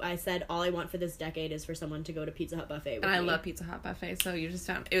 I said all I want for this decade is for someone to go to Pizza Hut buffet with and I me. love Pizza Hut buffet, so you just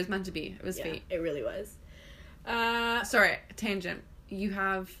found... It was meant to be. It was fate. It really was. Sorry, tangent. You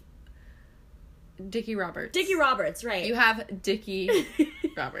have... Dickie Roberts. Dickie Roberts, right. You have Dickie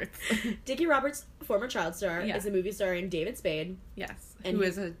Roberts. Dickie Roberts, former child star, is a movie starring David Spade. Yes. And who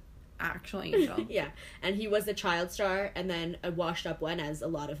is an actual angel. Yeah. And he was a child star and then a washed up one, as a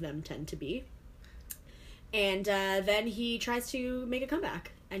lot of them tend to be. And then he tries to make a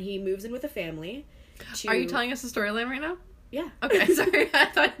comeback. And he moves in with a family. Are you telling us the storyline right now? Yeah. Okay, sorry.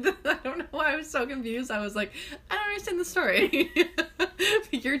 I don't know why I was so confused. I was like, I don't understand the story.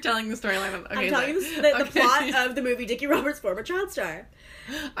 You're telling the storyline. Okay, I'm telling you the plot of the movie Dickie Roberts' Former Child Star.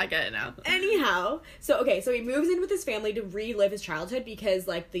 I get it now. Anyhow, so he moves in with his family to relive his childhood because,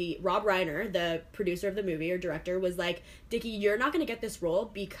 like, the Rob Reiner, the producer of the movie or director, was like, Dickie, you're not going to get this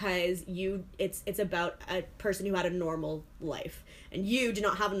role because it's about a person who had a normal life. And you did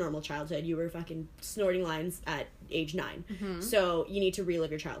not have a normal childhood. You were fucking snorting lines at age 9. Mm-hmm. So you need to relive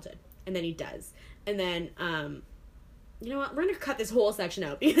your childhood. And then he does. And then, you know what? We're going to cut this whole section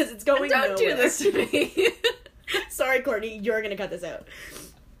out because it's going nowhere. Don't do this to me. Sorry, Courtney. You're going to cut this out.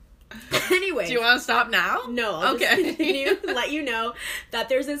 Anyway. Do you want to stop now? No, I'll just continue, let you know that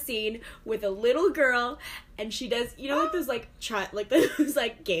there's a scene with a little girl, and she does, you know, like those, like, those,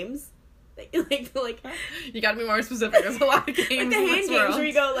 like, games? like you gotta be more specific. There's a lot of games. Like the hand games where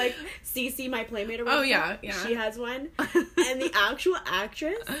you go like CC my playmate or whatever. Oh yeah. She has one. And the actual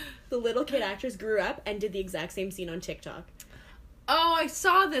actress, the little kid actress, grew up and did the exact same scene on TikTok. Oh, I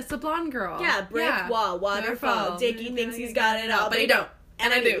saw this. The blonde girl. Yeah, brick wall, waterfall. Dickie thinks he's got it all, but he don't.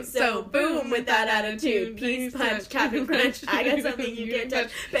 And I do. So boom with that attitude. Peace punch, Captain Crunch. I got something you can't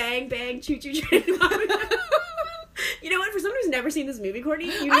touch. Bang bang, choo choo choo. You know what? For someone who's never seen this movie, Courtney,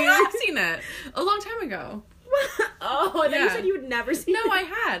 I have seen it a long time ago. Oh, I thought you said you had never seen it. No, I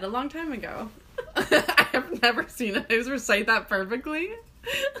had a long time ago. I have never seen it. I just recite that perfectly.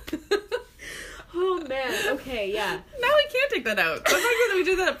 Oh man. Okay, yeah. Now I can't take that out. The fact that we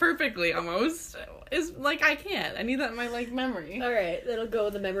did that perfectly almost is like I can't. I need that in my like memory. All right, that'll go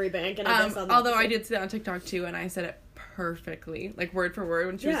in the memory bank. And I guess although I did see that on TikTok too, and I said it perfectly, like word for word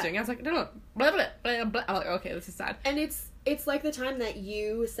when she was doing it. I was like, no, blah, blah, blah, blah. I'm like, okay, this is sad. And it's like the time that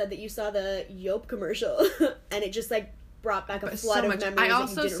you said that you saw the Yope commercial, and it just like brought back a flood of memories. I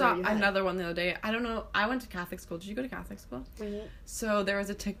also saw another one the other day. I don't know. I went to Catholic school. Did you go to Catholic school? Mm-hmm. So there was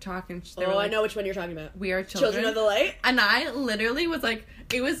a TikTok, and they were like, I know which one you're talking about. We are children of the light. And I literally was like,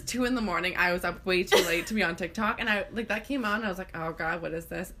 it was 2 a.m. I was up way too late to be on TikTok, and I like that came on. And I was like, oh god, what is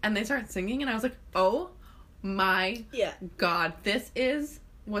this? And they started singing, and I was like, oh my god, this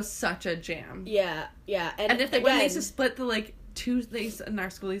was such a jam. Yeah. And if they when they used to split the like in our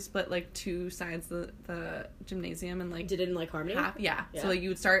school they split like two sides the gymnasium and like Did it in like harmony? half, yeah. So like you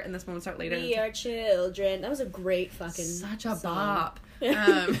would start and this one would start later. We are children. That was a great fucking such a song. bop.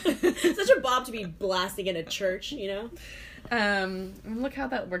 Such a bop to be blasting in a church, you know. Look how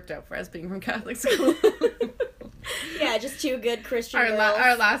that worked out for us being from Catholic school. Yeah, just two good Christian Our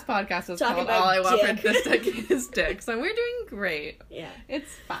girls. last podcast was Talking called about All I Want for dick. This Dick Is Dick, so we're doing great. Yeah.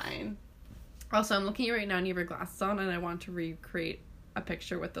 It's fine. Also, I'm looking at you right now and you have your glasses on, and I want to recreate a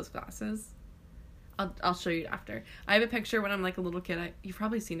picture with those glasses. I'll show you after. I have a picture when I'm like a little kid. You've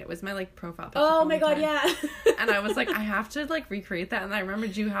probably seen it. It was my like profile picture. Oh from my the god, time. yeah. And I was like, I have to like recreate that. And I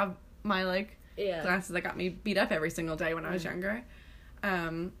remembered you have my like Yeah. glasses that got me beat up every single day when I was younger.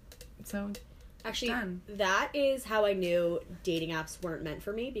 So Actually, done. that is how I knew dating apps weren't meant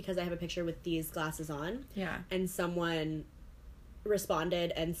for me, because I have a picture with these glasses on, yeah. and someone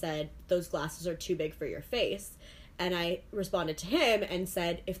responded and said, those glasses are too big for your face. And I responded to him and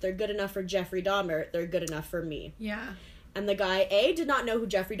said, if they're good enough for Jeffrey Dahmer, they're good enough for me. Yeah. And the guy, did not know who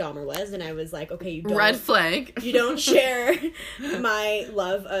Jeffrey Dahmer was, and I was like, okay, you don't... Red flag. You don't share my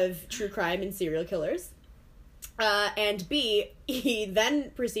love of true crime and serial killers. And B, he then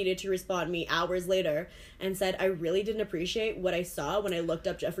proceeded to respond me hours later and said, I really didn't appreciate what I saw when I looked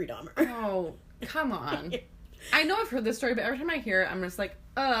up Jeffrey Dahmer. Oh, come on. I know I've heard this story, but every time I hear it, I'm just like,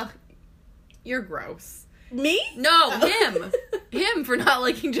 ugh, you're gross. Me? No, him. Him for not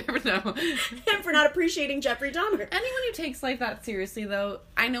liking Jeffrey. No. Him for not appreciating Jeffrey Dahmer. Anyone who takes life that seriously, though,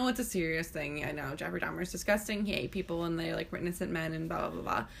 I know it's a serious thing. I know Jeffrey Dahmer is disgusting. He ate people and they, like, were innocent men and blah, blah, blah,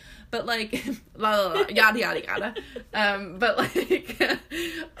 blah. But, like, blah, blah, blah, yada, yada, yada. But, like,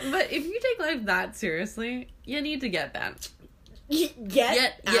 but if you take life that seriously, you need to get bent.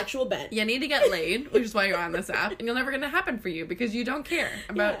 Get actual bent. You need to get laid, which is why you're on this app, and you're never going to happen for you because you don't care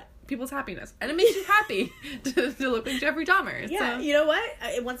about people's happiness. And it makes you happy to look like Jeffrey Dahmer. Yeah, so. you know what?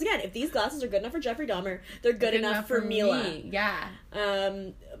 Once again, if these glasses are good enough for Jeffrey Dahmer, they're good enough for Mila. Me. Yeah.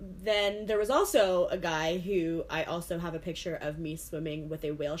 Then there was also a guy who I also have a picture of me swimming with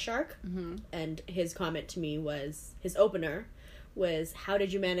a whale shark. Mm-hmm. And his comment to me was, his opener was, how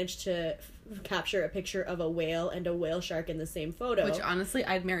did you manage to capture a picture of a whale and a whale shark in the same photo? Which, honestly,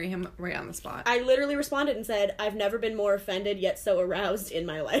 I'd marry him right on the spot. I literally responded and said, I've never been more offended yet so aroused in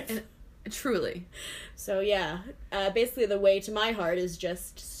my life. And, truly. So, yeah. Basically, the way to my heart is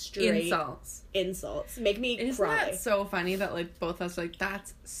just straight... Insults. Make me Isn't cry. That so funny that, like, both of us, like,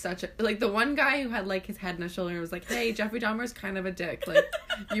 that's such a... Like, the one guy who had, like, his head in his shoulder was like, hey, Jeffrey Dahmer's kind of a dick. Like,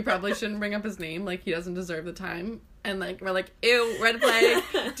 you probably shouldn't bring up his name. Like, he doesn't deserve the time. And, like, we're like, ew, red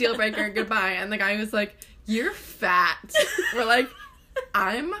flag, deal breaker, goodbye. And the guy was like, you're fat. We're like,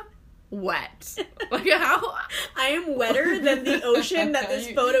 I'm wet. Like, how... I am wetter than the ocean that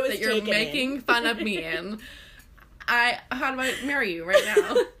this photo is that you're taken making in. fun of me in. How do I marry you right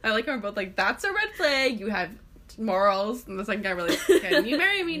now? I like how we're both like, that's a red flag, you have morals. And the second guy, we're like, can you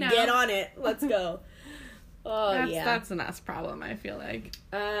marry me now? Get on it. Let's go. Oh, That's an us problem, I feel like.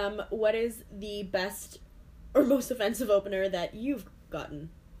 What is the best or most offensive opener that you've gotten?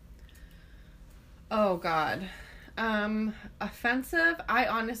 Oh, God. Offensive? I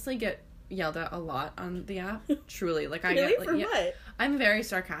honestly get yelled at a lot on the app. Truly. Like, I really? get... Like, For what? I'm very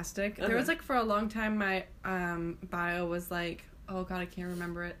sarcastic. Uh-huh. There was, like, for a long time, my bio was, like... Oh, God, I can't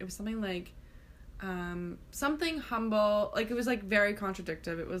remember it. It was something, like... something humble. Like, it was, like, very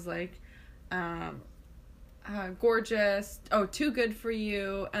contradictive. It was, like... gorgeous. Oh, too good for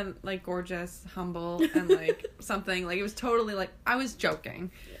you. And, like, gorgeous, humble, and, like, something. Like, it was totally, like... I was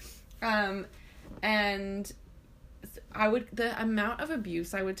joking. And... the amount of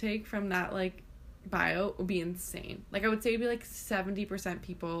abuse I would take from that, like, bio would be insane. Like, I would say it'd be, like, 70%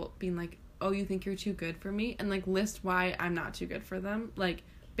 people being like, oh, you think you're too good for me? And, like, list why I'm not too good for them, like,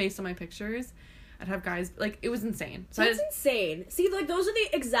 based on my pictures. I'd have guys, like, it was insane. So That's insane. See, like, those are the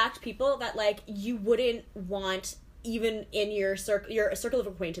exact people that, like, you wouldn't want even in your circle of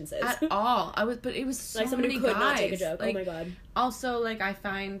acquaintances. At all. But it was so like somebody many who could guys. not take a joke. Like, oh my god. Also, like, I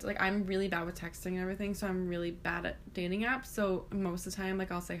find, like, I'm really bad with texting and everything, so I'm really bad at dating apps. So most of the time,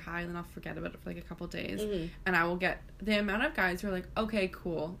 like, I'll say hi and then I'll forget about it for, like, a couple days. Mm-hmm. And I will get the amount of guys who are like, okay,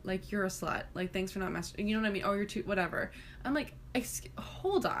 cool. Like, you're a slut. Like, thanks for not messaging. You know what I mean? Oh, you're too... Whatever. I'm like,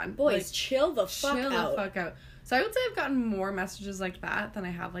 hold on. Boys, like, chill the fuck out. So I would say I've gotten more messages like that than I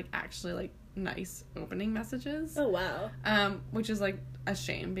have, like, actually, like, nice opening messages. Oh, wow. Which is, like, a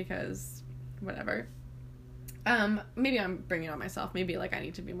shame because whatever. Maybe I'm bringing it on myself. Maybe, like, I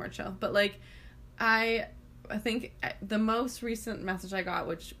need to be more chill. But, like, I think the most recent message I got,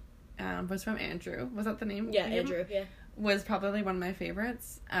 which was from Andrew. Was that the name? Yeah, Andrew, yeah. Was probably one of my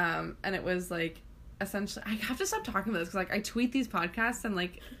favorites. And it was, like, essentially, I have to stop talking about this because, like, I tweet these podcasts and,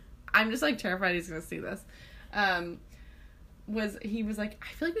 like, I'm just, like, terrified he's gonna see this. He was like,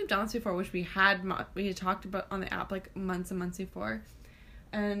 I feel like we've done this before, which we had talked about on the app, like, months and months before.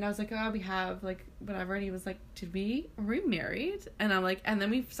 And I was like, oh, we have, like, whatever. And he was like, were we married? And I'm like, and then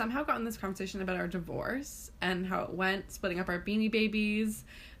we've somehow gotten this conversation about our divorce and how it went, splitting up our Beanie Babies,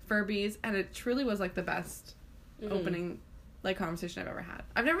 Furbies. And it truly was, like, the best opening, like, conversation I've ever had.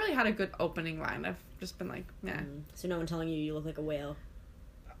 I've never really had a good opening line. I've just been like, nah. So no one telling you look like a whale?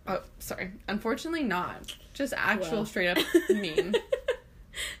 Oh, sorry. Unfortunately not. Just actual straight up mean.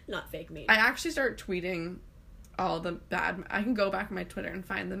 Not fake mean. I actually start tweeting all the bad. I can go back on my Twitter and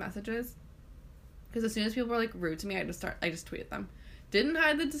find the messages, because as soon as people were like rude to me, I just tweeted them. Didn't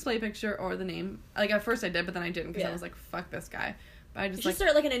hide the display picture or the name. Like, at first I did, but then I didn't, because I was like, fuck this guy. But I just, you should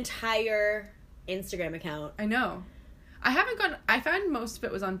start like an entire Instagram account. I know. I found most of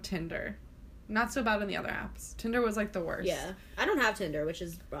it was on Tinder. Not so bad on the other apps. Tinder was like the worst. Yeah. I don't have Tinder, which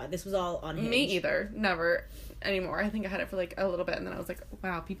is this was all on Hinge. Me either. Never anymore. I think I had it for like a little bit, and then I was like,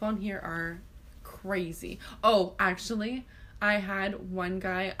 wow, people on here are crazy. Oh, actually, I had one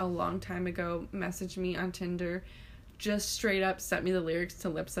guy a long time ago message me on Tinder, just straight up sent me the lyrics to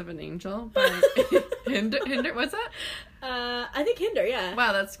Lips of an Angel by Hinder. What's that? I think Hinder, yeah.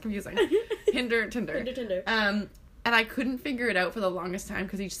 Wow, that's confusing. Tinder. And I couldn't figure it out for the longest time,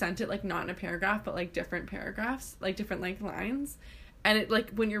 because he sent it, like, not in a paragraph, but, like, different paragraphs, like, different, like, lines. And it, like,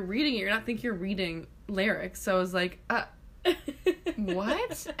 when you're reading it, you're not thinking you're reading lyrics. So I was like,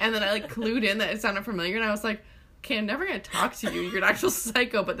 what? And then I, like, clued in that it sounded familiar, and I was like, okay, I'm never gonna talk to you. You're an actual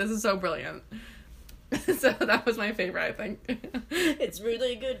psycho, but this is so brilliant. So that was my favorite, I think. It's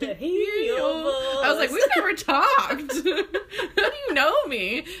really good to hear your voice. I was like, we've never talked. How do you know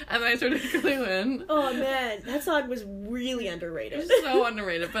me? And then I started cluing. Oh, man. That song was really underrated. So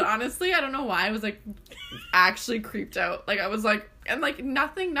underrated. But honestly, I don't know why I was, like, actually creeped out. Like, I was like, and, like,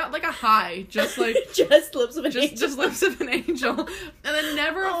 nothing, not like a high, just, like... just Lips of an Angel. Just Lips of an Angel. And then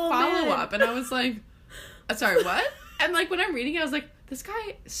never a follow-up. And I was like, sorry, what? And, like, when I'm reading it, I was like, this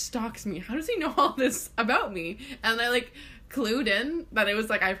guy stalks me. How does he know all this about me? And I, like, clued in that it was,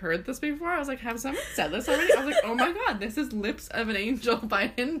 like, I've heard this before. I was like, have someone said this already? I was like, oh my god, this is Lips of an Angel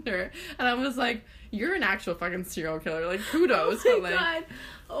by Hinder. And I was like, you're an actual fucking serial killer. Like, kudos.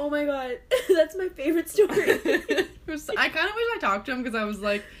 Oh my god. That's my favorite story. I kind of wish I talked to him, because I was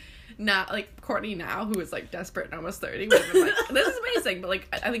like, not like Courtney now, who is like desperate and almost 30, would have been like, this is amazing, but like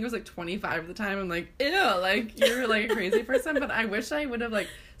I think it was like 25 at the time. I'm like, ew, like you're like a crazy person. But I wish I would have like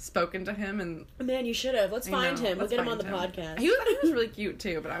spoken to him. And man, you should have. Let's find him. We'll get him on the podcast. He was really cute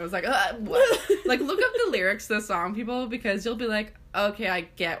too, but I was like, what? Like, look up the lyrics to the song, people, because you'll be like, okay, I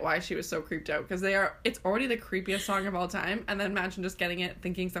get why she was so creeped out, because it's already the creepiest song of all time, and then imagine just getting it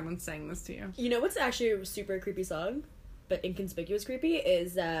thinking someone's saying this to you. You know what's actually a super creepy song, but inconspicuous creepy,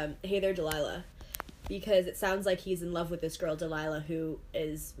 is Hey There Delilah, because it sounds like he's in love with this girl Delilah, who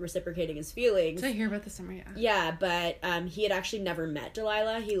is reciprocating his feelings. Did I hear about this somewhere? Yeah, but he had actually never met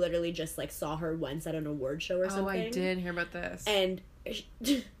Delilah. He literally just like saw her once at an award show or something. Oh, I did hear about this. And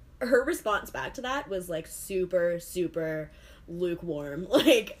her response back to that was like super lukewarm,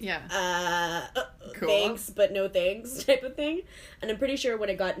 like, yeah, cool. Thanks but no thanks type of thing. And I'm pretty sure when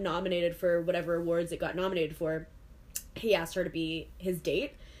it got nominated for whatever awards it got nominated for, he asked her to be his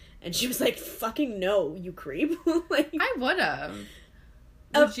date, and she was like, fucking no, you creep. Like, I would have.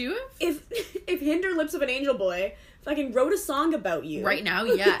 Would you have? If Hinder Lips of an Angel Boy fucking wrote a song about you right now,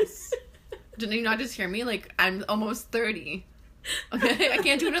 yes. Didn't you not just hear me? Like, I'm almost 30. Okay, I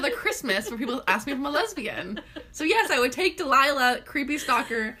can't do another Christmas where people ask me if I'm a lesbian. So yes, I would take Delilah, creepy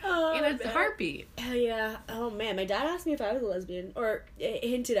stalker, in a heartbeat. Hell yeah. Oh man, my dad asked me if I was a lesbian, or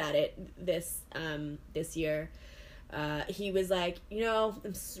hinted at it this year. He was like, you know,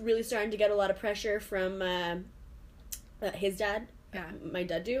 I'm really starting to get a lot of pressure from his dad. Yeah. My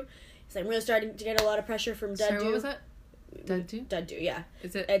Dadu. He's like, I'm really starting to get a lot of pressure from Dadu. Sorry, what was that? Dadu? Dadu, yeah.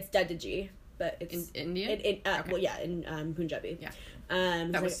 Is it? It's Dadaji. But it's in Indian. Okay. Well, yeah, in Punjabi. Yeah.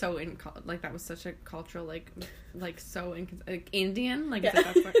 That was so that was such a cultural like so like Indian like, yeah.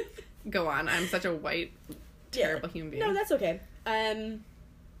 That's what, go on. I'm such a white terrible human being. No, that's okay.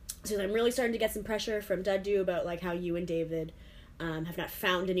 So I'm really starting to get some pressure from Dadu about like how you and David have not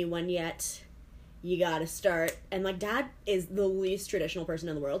found anyone yet. You gotta start. And like, Dad is the least traditional person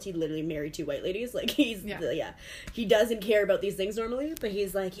in the world. He literally married 2 white ladies. Like, he's he doesn't care about these things normally, but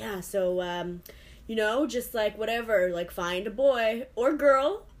he's like, yeah, so you know, just like whatever, like find a boy or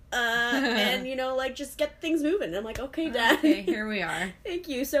girl and, you know, like, just get things moving. And I'm like, okay, Dad. Okay, here we are. Thank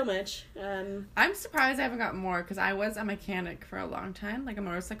you so much. I'm surprised I haven't got more, because I was a mechanic for a long time, like a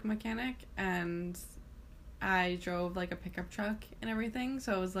motorcycle mechanic, and I drove, like, a pickup truck and everything,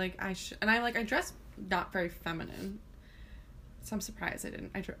 so I was like, I dress not very feminine, so I'm surprised I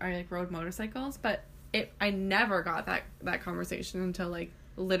didn't. I like, rode motorcycles, but I never got that conversation until, like,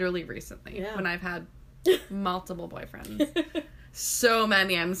 literally recently, when I've had multiple boyfriends. So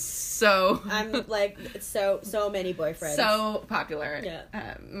many. I'm like so many boyfriends. So popular.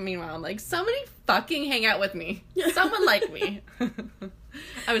 Yeah. Meanwhile, I'm like, somebody fucking hang out with me. Someone like me.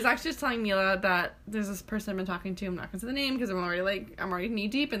 I was actually just telling Mila that there's this person I've been talking to. I'm not gonna say the name because I'm already knee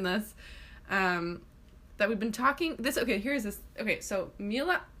deep in this. That we've been talking. Here's this. Okay, so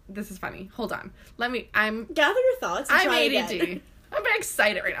Mila, this is funny. Hold on. I'm gather your thoughts. And I'm try ADD. Again. I'm very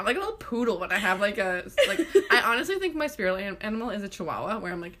excited right now. I'm like a little poodle when I have like I honestly think my spirit animal is a chihuahua,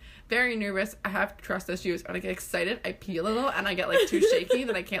 where I'm like very nervous. I have trust issues. When I get excited, I pee a little and I get like too shaky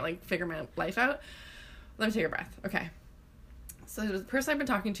that I can't like figure my life out. Let me take a breath. Okay. So the person I've been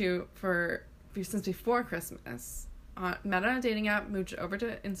talking to since before Christmas, met on a dating app, moved over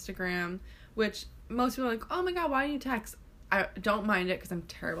to Instagram, which most people are like, oh my God, why do you text? I don't mind it because I'm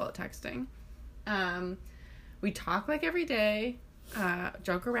terrible at texting. We talk like every day.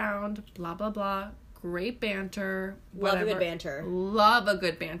 Joke around, blah, blah, blah. Great banter. Whatever. Love a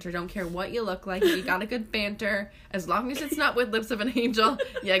good banter. Don't care what you look like. You got a good banter. As long as it's not with Lips of an Angel,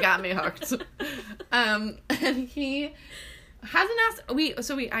 you got me hooked. And he hasn't asked...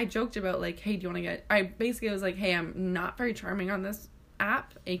 I joked about, like, hey, do you want to get... I basically was like, hey, I'm not very charming on this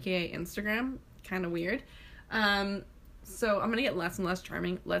app, aka Instagram. Kind of weird. So I'm going to get less and less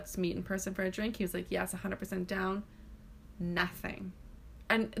charming. Let's meet in person for a drink. He was like, yes, 100% down. Nothing.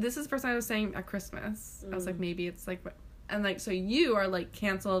 And this is the first time I was saying at Christmas. I was like, maybe it's like, and like, so you are like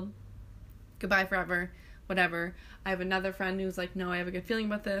canceled, goodbye forever, whatever. I have another friend who's like, no, I have a good feeling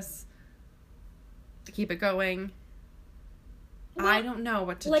about this, to keep it going. Well, I don't know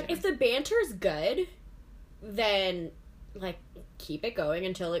what to do. Like, if the banter's good, then like keep it going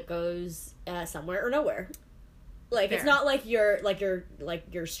until it goes somewhere or nowhere. Like, fair. It's not like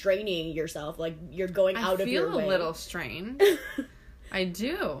you're straining yourself. Like, you're going out of your way. I feel a little strained. I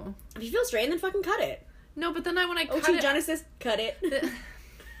do. If you feel strained, then fucking cut it. No, but then when I cut it... Genesis, cut it.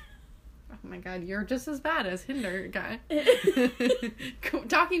 Oh my God, you're just as bad as Hinder guy.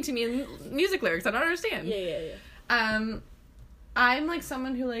 Talking to me in music lyrics, I don't understand. Yeah. I'm like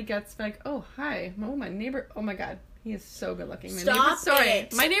someone who like gets like, oh, hi. Oh, my neighbor. Oh my God. He is so good looking. Stop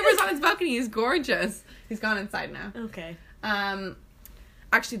it. My neighbor's on his balcony. He's gorgeous. He's gone inside now. Okay.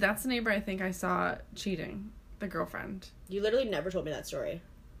 Actually, that's the neighbor I think I saw cheating. The girlfriend. You literally never told me that story.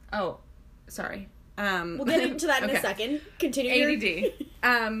 Oh, sorry. We'll get into that in a second. Continue. ADD.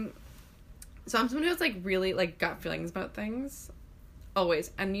 So I'm someone who has like really like gut feelings about things.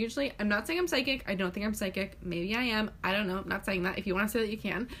 Always. And usually, I'm not saying I'm psychic. I don't think I'm psychic. Maybe I am. I don't know. I'm not saying that. If you want to say that, you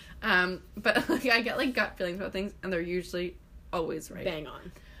can. But like, I get like gut feelings about things, and they're usually always right. Bang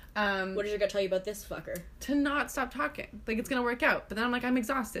on. What did your gut tell you about this fucker? To not stop talking. Like, it's gonna work out. But then I'm like, I'm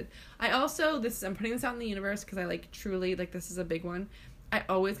exhausted. I'm putting this out in the universe because I like truly, like, this is a big one. I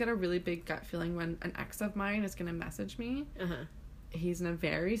always get a really big gut feeling when an ex of mine is gonna message me. He's in a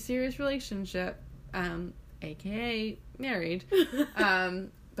very serious relationship. AKA married,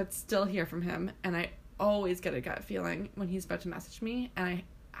 but still hear from him, and I always get a gut feeling when he's about to message me, and I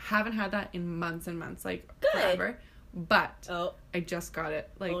haven't had that in months and months, like forever, but I just got it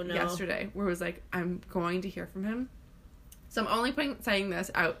yesterday, where it was like, I'm going to hear from him. So I'm only saying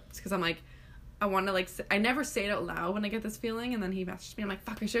this out because I'm like, I want to like, I never say it out loud when I get this feeling, and then he messaged me, I'm like,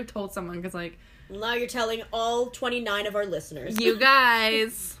 fuck, I should have told someone, because like, now you're telling all 29 of our listeners. You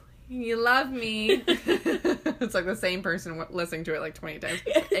guys, you love me. It's like the same person listening to it like 20 times,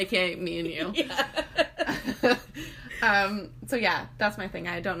 aka me and you. Yeah. So yeah, that's my thing.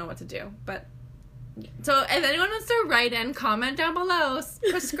 I don't know what to do, but so if anyone wants to write in, comment down below,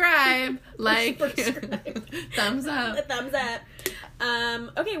 prescribe, like, thumbs up. Thumbs up.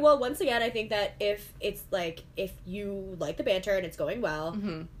 Okay, well, once again, I think that if you like the banter and it's going well,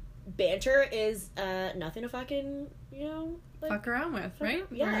 banter is nothing to fucking, like, fuck around with, right?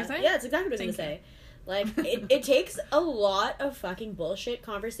 Yeah, that's exactly what I was going to say. Like, it takes a lot of fucking bullshit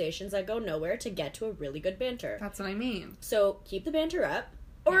conversations that go nowhere to get to a really good banter. That's what I mean. So, keep the banter up.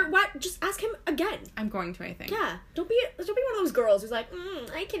 Or what? Just ask him again. I'm going to, I think. Yeah. Don't be one of those girls who's like,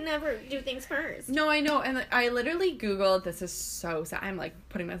 I can never do things first. No, I know. And I literally Googled, this is so sad. I'm like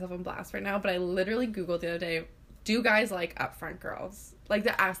putting myself on blast right now, but I literally Googled the other day, do guys like upfront girls? Like,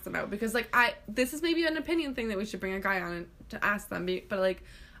 to ask them out. Because, like, this is maybe an opinion thing that we should bring a guy on to ask them. But, like,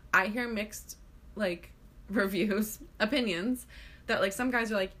 I hear mixed, like, reviews, opinions, that, like, some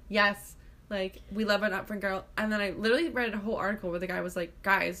guys are like, yes, like, we love an upfront girl, and then I literally read a whole article where the guy was like,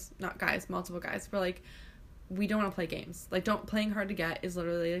 multiple guys, were like, we don't want to play games. Like, playing hard to get is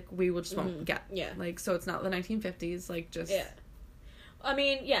literally, like, we will just won't get. Yeah. Like, so it's not the 1950s, like, just... Yeah. I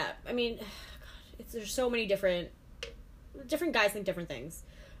mean, there's so many different guys think different things.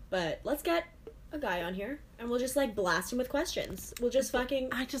 But let's get a guy on here, and we'll just, like, blast him with questions. We'll just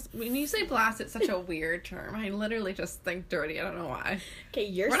fucking... when you say blast, it's such a weird term. I literally just think dirty. I don't know why.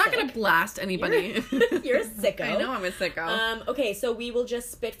 Okay, We're not gonna blast anybody. You're a sicko. I know I'm a sicko. Okay, so we will just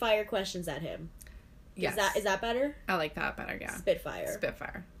spitfire questions at him. Yes. Is that better? I like that better, yeah.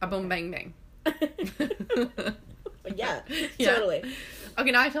 Spitfire. A boom bang bang. Yeah, totally.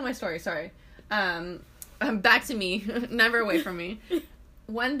 Okay, now I tell my story, sorry. Back to me. Never away from me.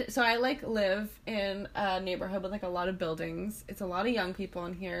 So I, like, live in a neighborhood with, like, a lot of buildings. It's a lot of young people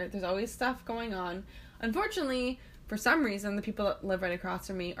in here. There's always stuff going on. Unfortunately, for some reason, the people that live right across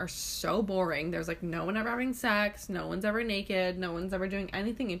from me are so boring. There's, like, no one ever having sex. No one's ever naked. No one's ever doing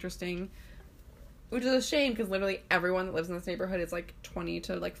anything interesting. Which is a shame, because literally everyone that lives in this neighborhood is, like, 20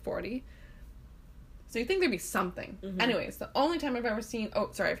 to, like, 40. So you think there'd be something. Mm-hmm. Anyways, the only time I've ever seen...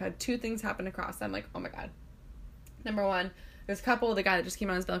 I've had two things happen across. I'm like, oh my god. Number one, there's a couple, the guy that just came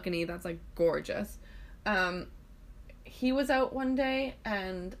on his balcony, that's, like, gorgeous. He was out one day,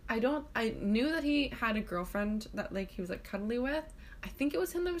 and I knew that he had a girlfriend that, like, he was, like, cuddly with. I think it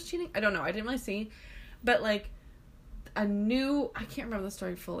was him that was cheating. I don't know. I didn't really see. But, like... I can't remember the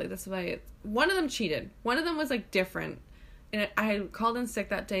story fully. This way, one of them cheated. One of them was, like, different. And I called in sick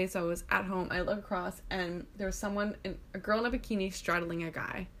that day, so I was at home. I looked across, and there was a girl in a bikini straddling a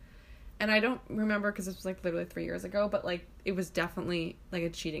guy. And I don't remember, because this was, like, literally 3 years ago, but, like, it was definitely, like, a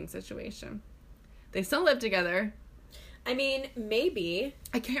cheating situation. They still live together. I mean, maybe.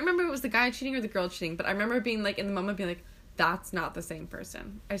 I can't remember if it was the guy cheating or the girl cheating, but I remember being, like, in the moment being like, that's not the same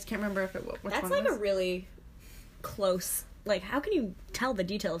person. I just can't remember if it was. That's, like, a really... close, like, how can you tell the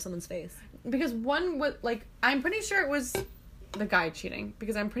detail of someone's face? Because one was, like, I'm pretty sure it was the guy cheating,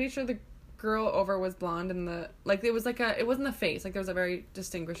 because I'm pretty sure the girl over was blonde, and it was, like, it wasn't the face, like, there was a very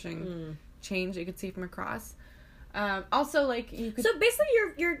distinguishing change that you could see from across. Also, like, you could... So, basically,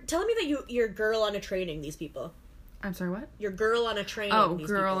 you're telling me that you're girl on a training these people. I'm sorry, what? You're girl on a training these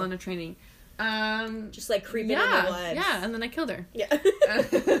girl people. on a training. Just, like, creeping in the woods. Yeah, and then I killed her. Yeah.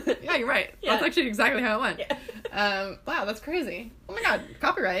 Yeah, you're right. Yeah. That's actually exactly how it went. Yeah. Wow, that's crazy. Oh my god,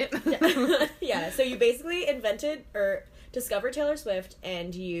 copyright. Yeah. Yeah, so you basically invented or discovered Taylor Swift,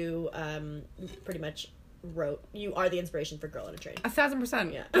 and you pretty much you are the inspiration for Girl on a Train.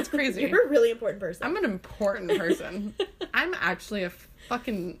 1,000%. Yeah. That's crazy. You're a really important person. I'm an important person. I'm actually a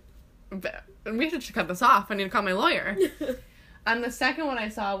fucking... We should cut this off. I need to call my lawyer. The second one I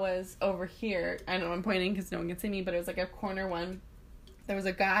saw was over here. I know I'm pointing because no one can see me, but it was, like, a corner one. There was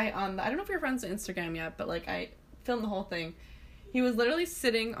a guy on I don't know if you're friends on Instagram yet, but, like, I filmed the whole thing. He was literally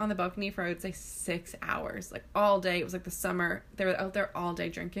sitting on the balcony for, I would say, 6 hours. Like, all day. It was, like, the summer. They were out there all day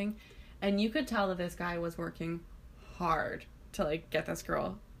drinking. And you could tell that this guy was working hard to, like, get this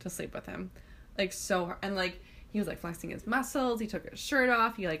girl to sleep with him. Like, so hard. And, like, he was, like, flexing his muscles. He took his shirt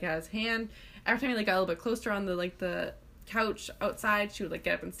off. He, like, had his hand. Every time he, like, got a little bit closer on the couch outside, she would, like,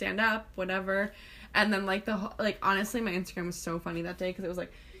 get up and stand up, whatever. And then, like, honestly, my Instagram was so funny that day, because it was,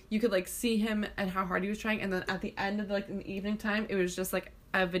 like, you could, like, see him and how hard he was trying, and then at the end of, like, in the evening time, it was just, like,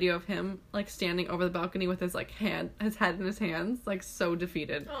 a video of him, like, standing over the balcony with his, like, his head in his hands, like, so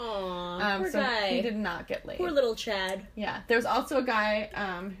defeated. Aww, poor so guy. He did not get laid. Poor little Chad. Yeah. There's also a guy,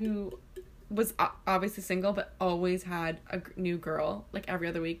 who was obviously single, but always had a new girl, like, every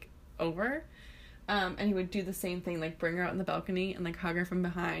other week over. And he would do the same thing, like, bring her out on the balcony and, like, hug her from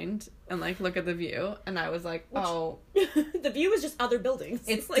behind and, like, look at the view. And I was like, oh. The view is just other buildings.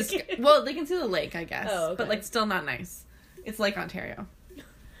 It's like... Well, they can see the lake, I guess. Oh, okay. But, like, still not nice. It's Lake Ontario.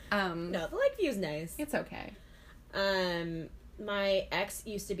 No, the lake view's nice. It's okay. My ex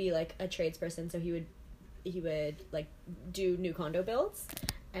used to be, like, a tradesperson, so he would, like, do new condo builds.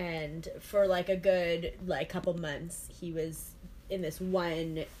 And for, like, a good, like, couple months, he was in this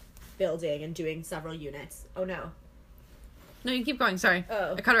one... building and doing several units. Oh no. No, you keep going. Sorry.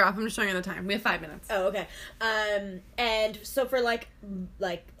 Oh. I cut her off. I'm just showing you the time. We have 5 minutes. Oh, okay. And so for like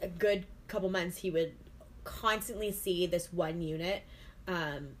a good couple months, he would constantly see this one unit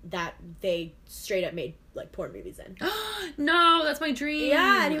that they straight up made like porn movies in. No, that's my dream.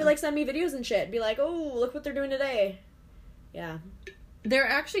 Yeah, and he would like send me videos and shit. Be like, oh, look what they're doing today. Yeah. There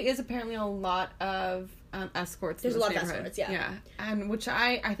actually is apparently a lot of escorts. There's a lot of escorts, yeah. Yeah, and which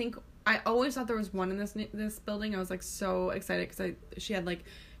I think I always thought there was one in this building. I was like so excited because she had like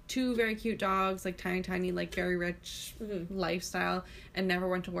 2 very cute dogs, like tiny, like very rich lifestyle, and never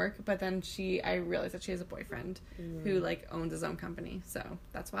went to work. But then I realized that she has a boyfriend who like owns his own company, so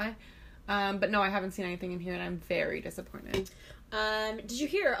that's why. But no, I haven't seen anything in here, and I'm very disappointed. Did you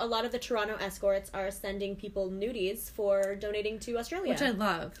hear a lot of the Toronto escorts are sending people nudies for donating to Australia? Which I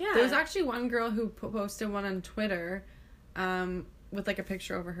love. Yeah. There was actually one girl who posted one on Twitter with like a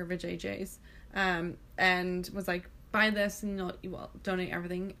picture over her vajayjays and was like, buy this and you will donate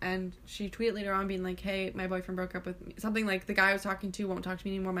everything. And she tweeted later on being like, hey, my boyfriend broke up with me. Something like, the guy I was talking to won't talk to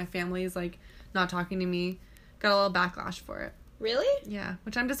me anymore. My family is like not talking to me. Got a little backlash for it. Really? Yeah.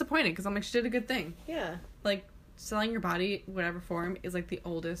 Which I'm disappointed because I'm like, she did a good thing. Yeah. Like, selling your body, whatever form, is like the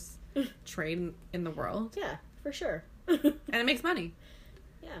oldest trade in the world. Yeah, for sure. And it makes money.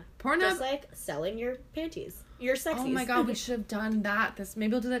 Yeah. Pornhub. Just like selling your panties. Your sexies. Oh my god, we should have done that.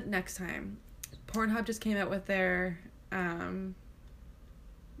 Maybe we'll do that next time. Pornhub just came out with their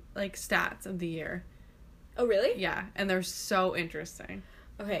like stats of the year. Oh really? Yeah, and they're so interesting.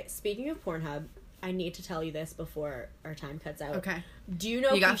 Okay, speaking of Pornhub, I need to tell you this before our time cuts out. Okay. Do you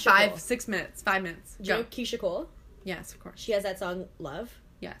know You got Keisha Cole? 6 minutes. 5 minutes. Do you know Keisha Cole? Yes, of course. She has that song Love.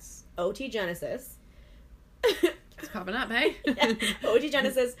 Yes. OT Genesis. It's popping up, hey? Yeah. OT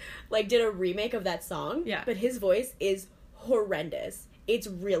Genesis like did a remake of that song. Yeah. But his voice is horrendous. It's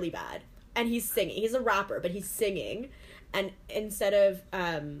really bad. And he's singing. He's a rapper, but he's singing. And instead of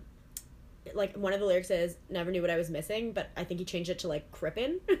like one of the lyrics is never knew what I was missing, but I think he changed it to like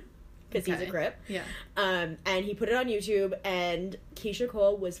Crippin'. Because he's a Crip. Yeah. And he put it on YouTube, and Keisha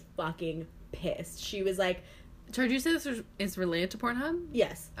Cole was fucking pissed. She was like... So did you say this is related to Pornhub?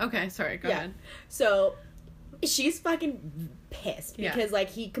 Yes. Okay, sorry, go ahead. So, she's fucking pissed because, like,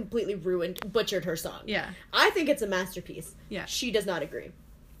 he completely butchered her song. Yeah. I think it's a masterpiece. Yeah. She does not agree.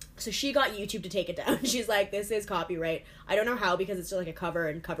 So she got YouTube to take it down. She's like, this is copyright. I don't know how, because it's still like a cover,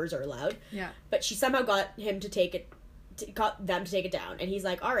 and covers are allowed. Yeah. But she somehow got him to take it... got them to take it down, and he's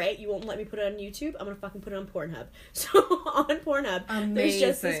like, all right, you won't let me put it on YouTube, I'm gonna fucking put it on Pornhub. So on Pornhub, there's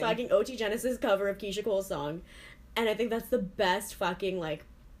just this fucking OT Genesis cover of Keisha Cole's song, and I think that's the best fucking like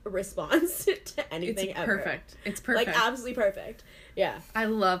response to anything ever. Perfect. It's perfect. Like absolutely perfect. Yeah. I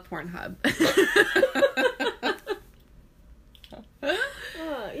love Pornhub.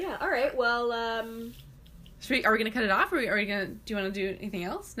 Yeah. All right. Well. Are we gonna cut it off, or are we gonna? Do you want to do anything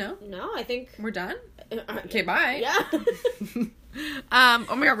else? No. No, I think We're done. Okay, bye. Yeah.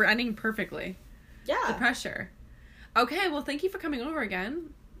 Oh my god, we're ending perfectly. Yeah. The pressure. Okay, well, thank you for coming over again.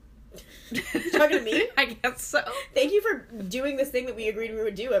 You talking to me? I guess so. Thank you for doing this thing that we agreed we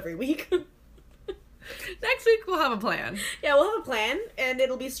would do every week. Next week we'll have a plan. Yeah, we'll have a plan, and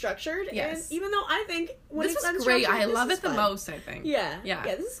it'll be structured. Yes. And even though I think when This it's was great. unstructured, I this love is it the fun. most, I think. Yeah. Yeah.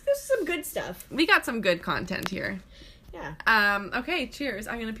 Yeah, this is some good stuff. We got some good content here. Yeah. Okay, cheers.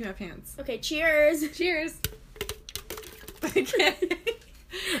 I'm gonna pee my pants. Okay, cheers. Cheers. Okay.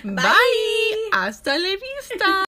 Bye. Bye. Hasta la vista.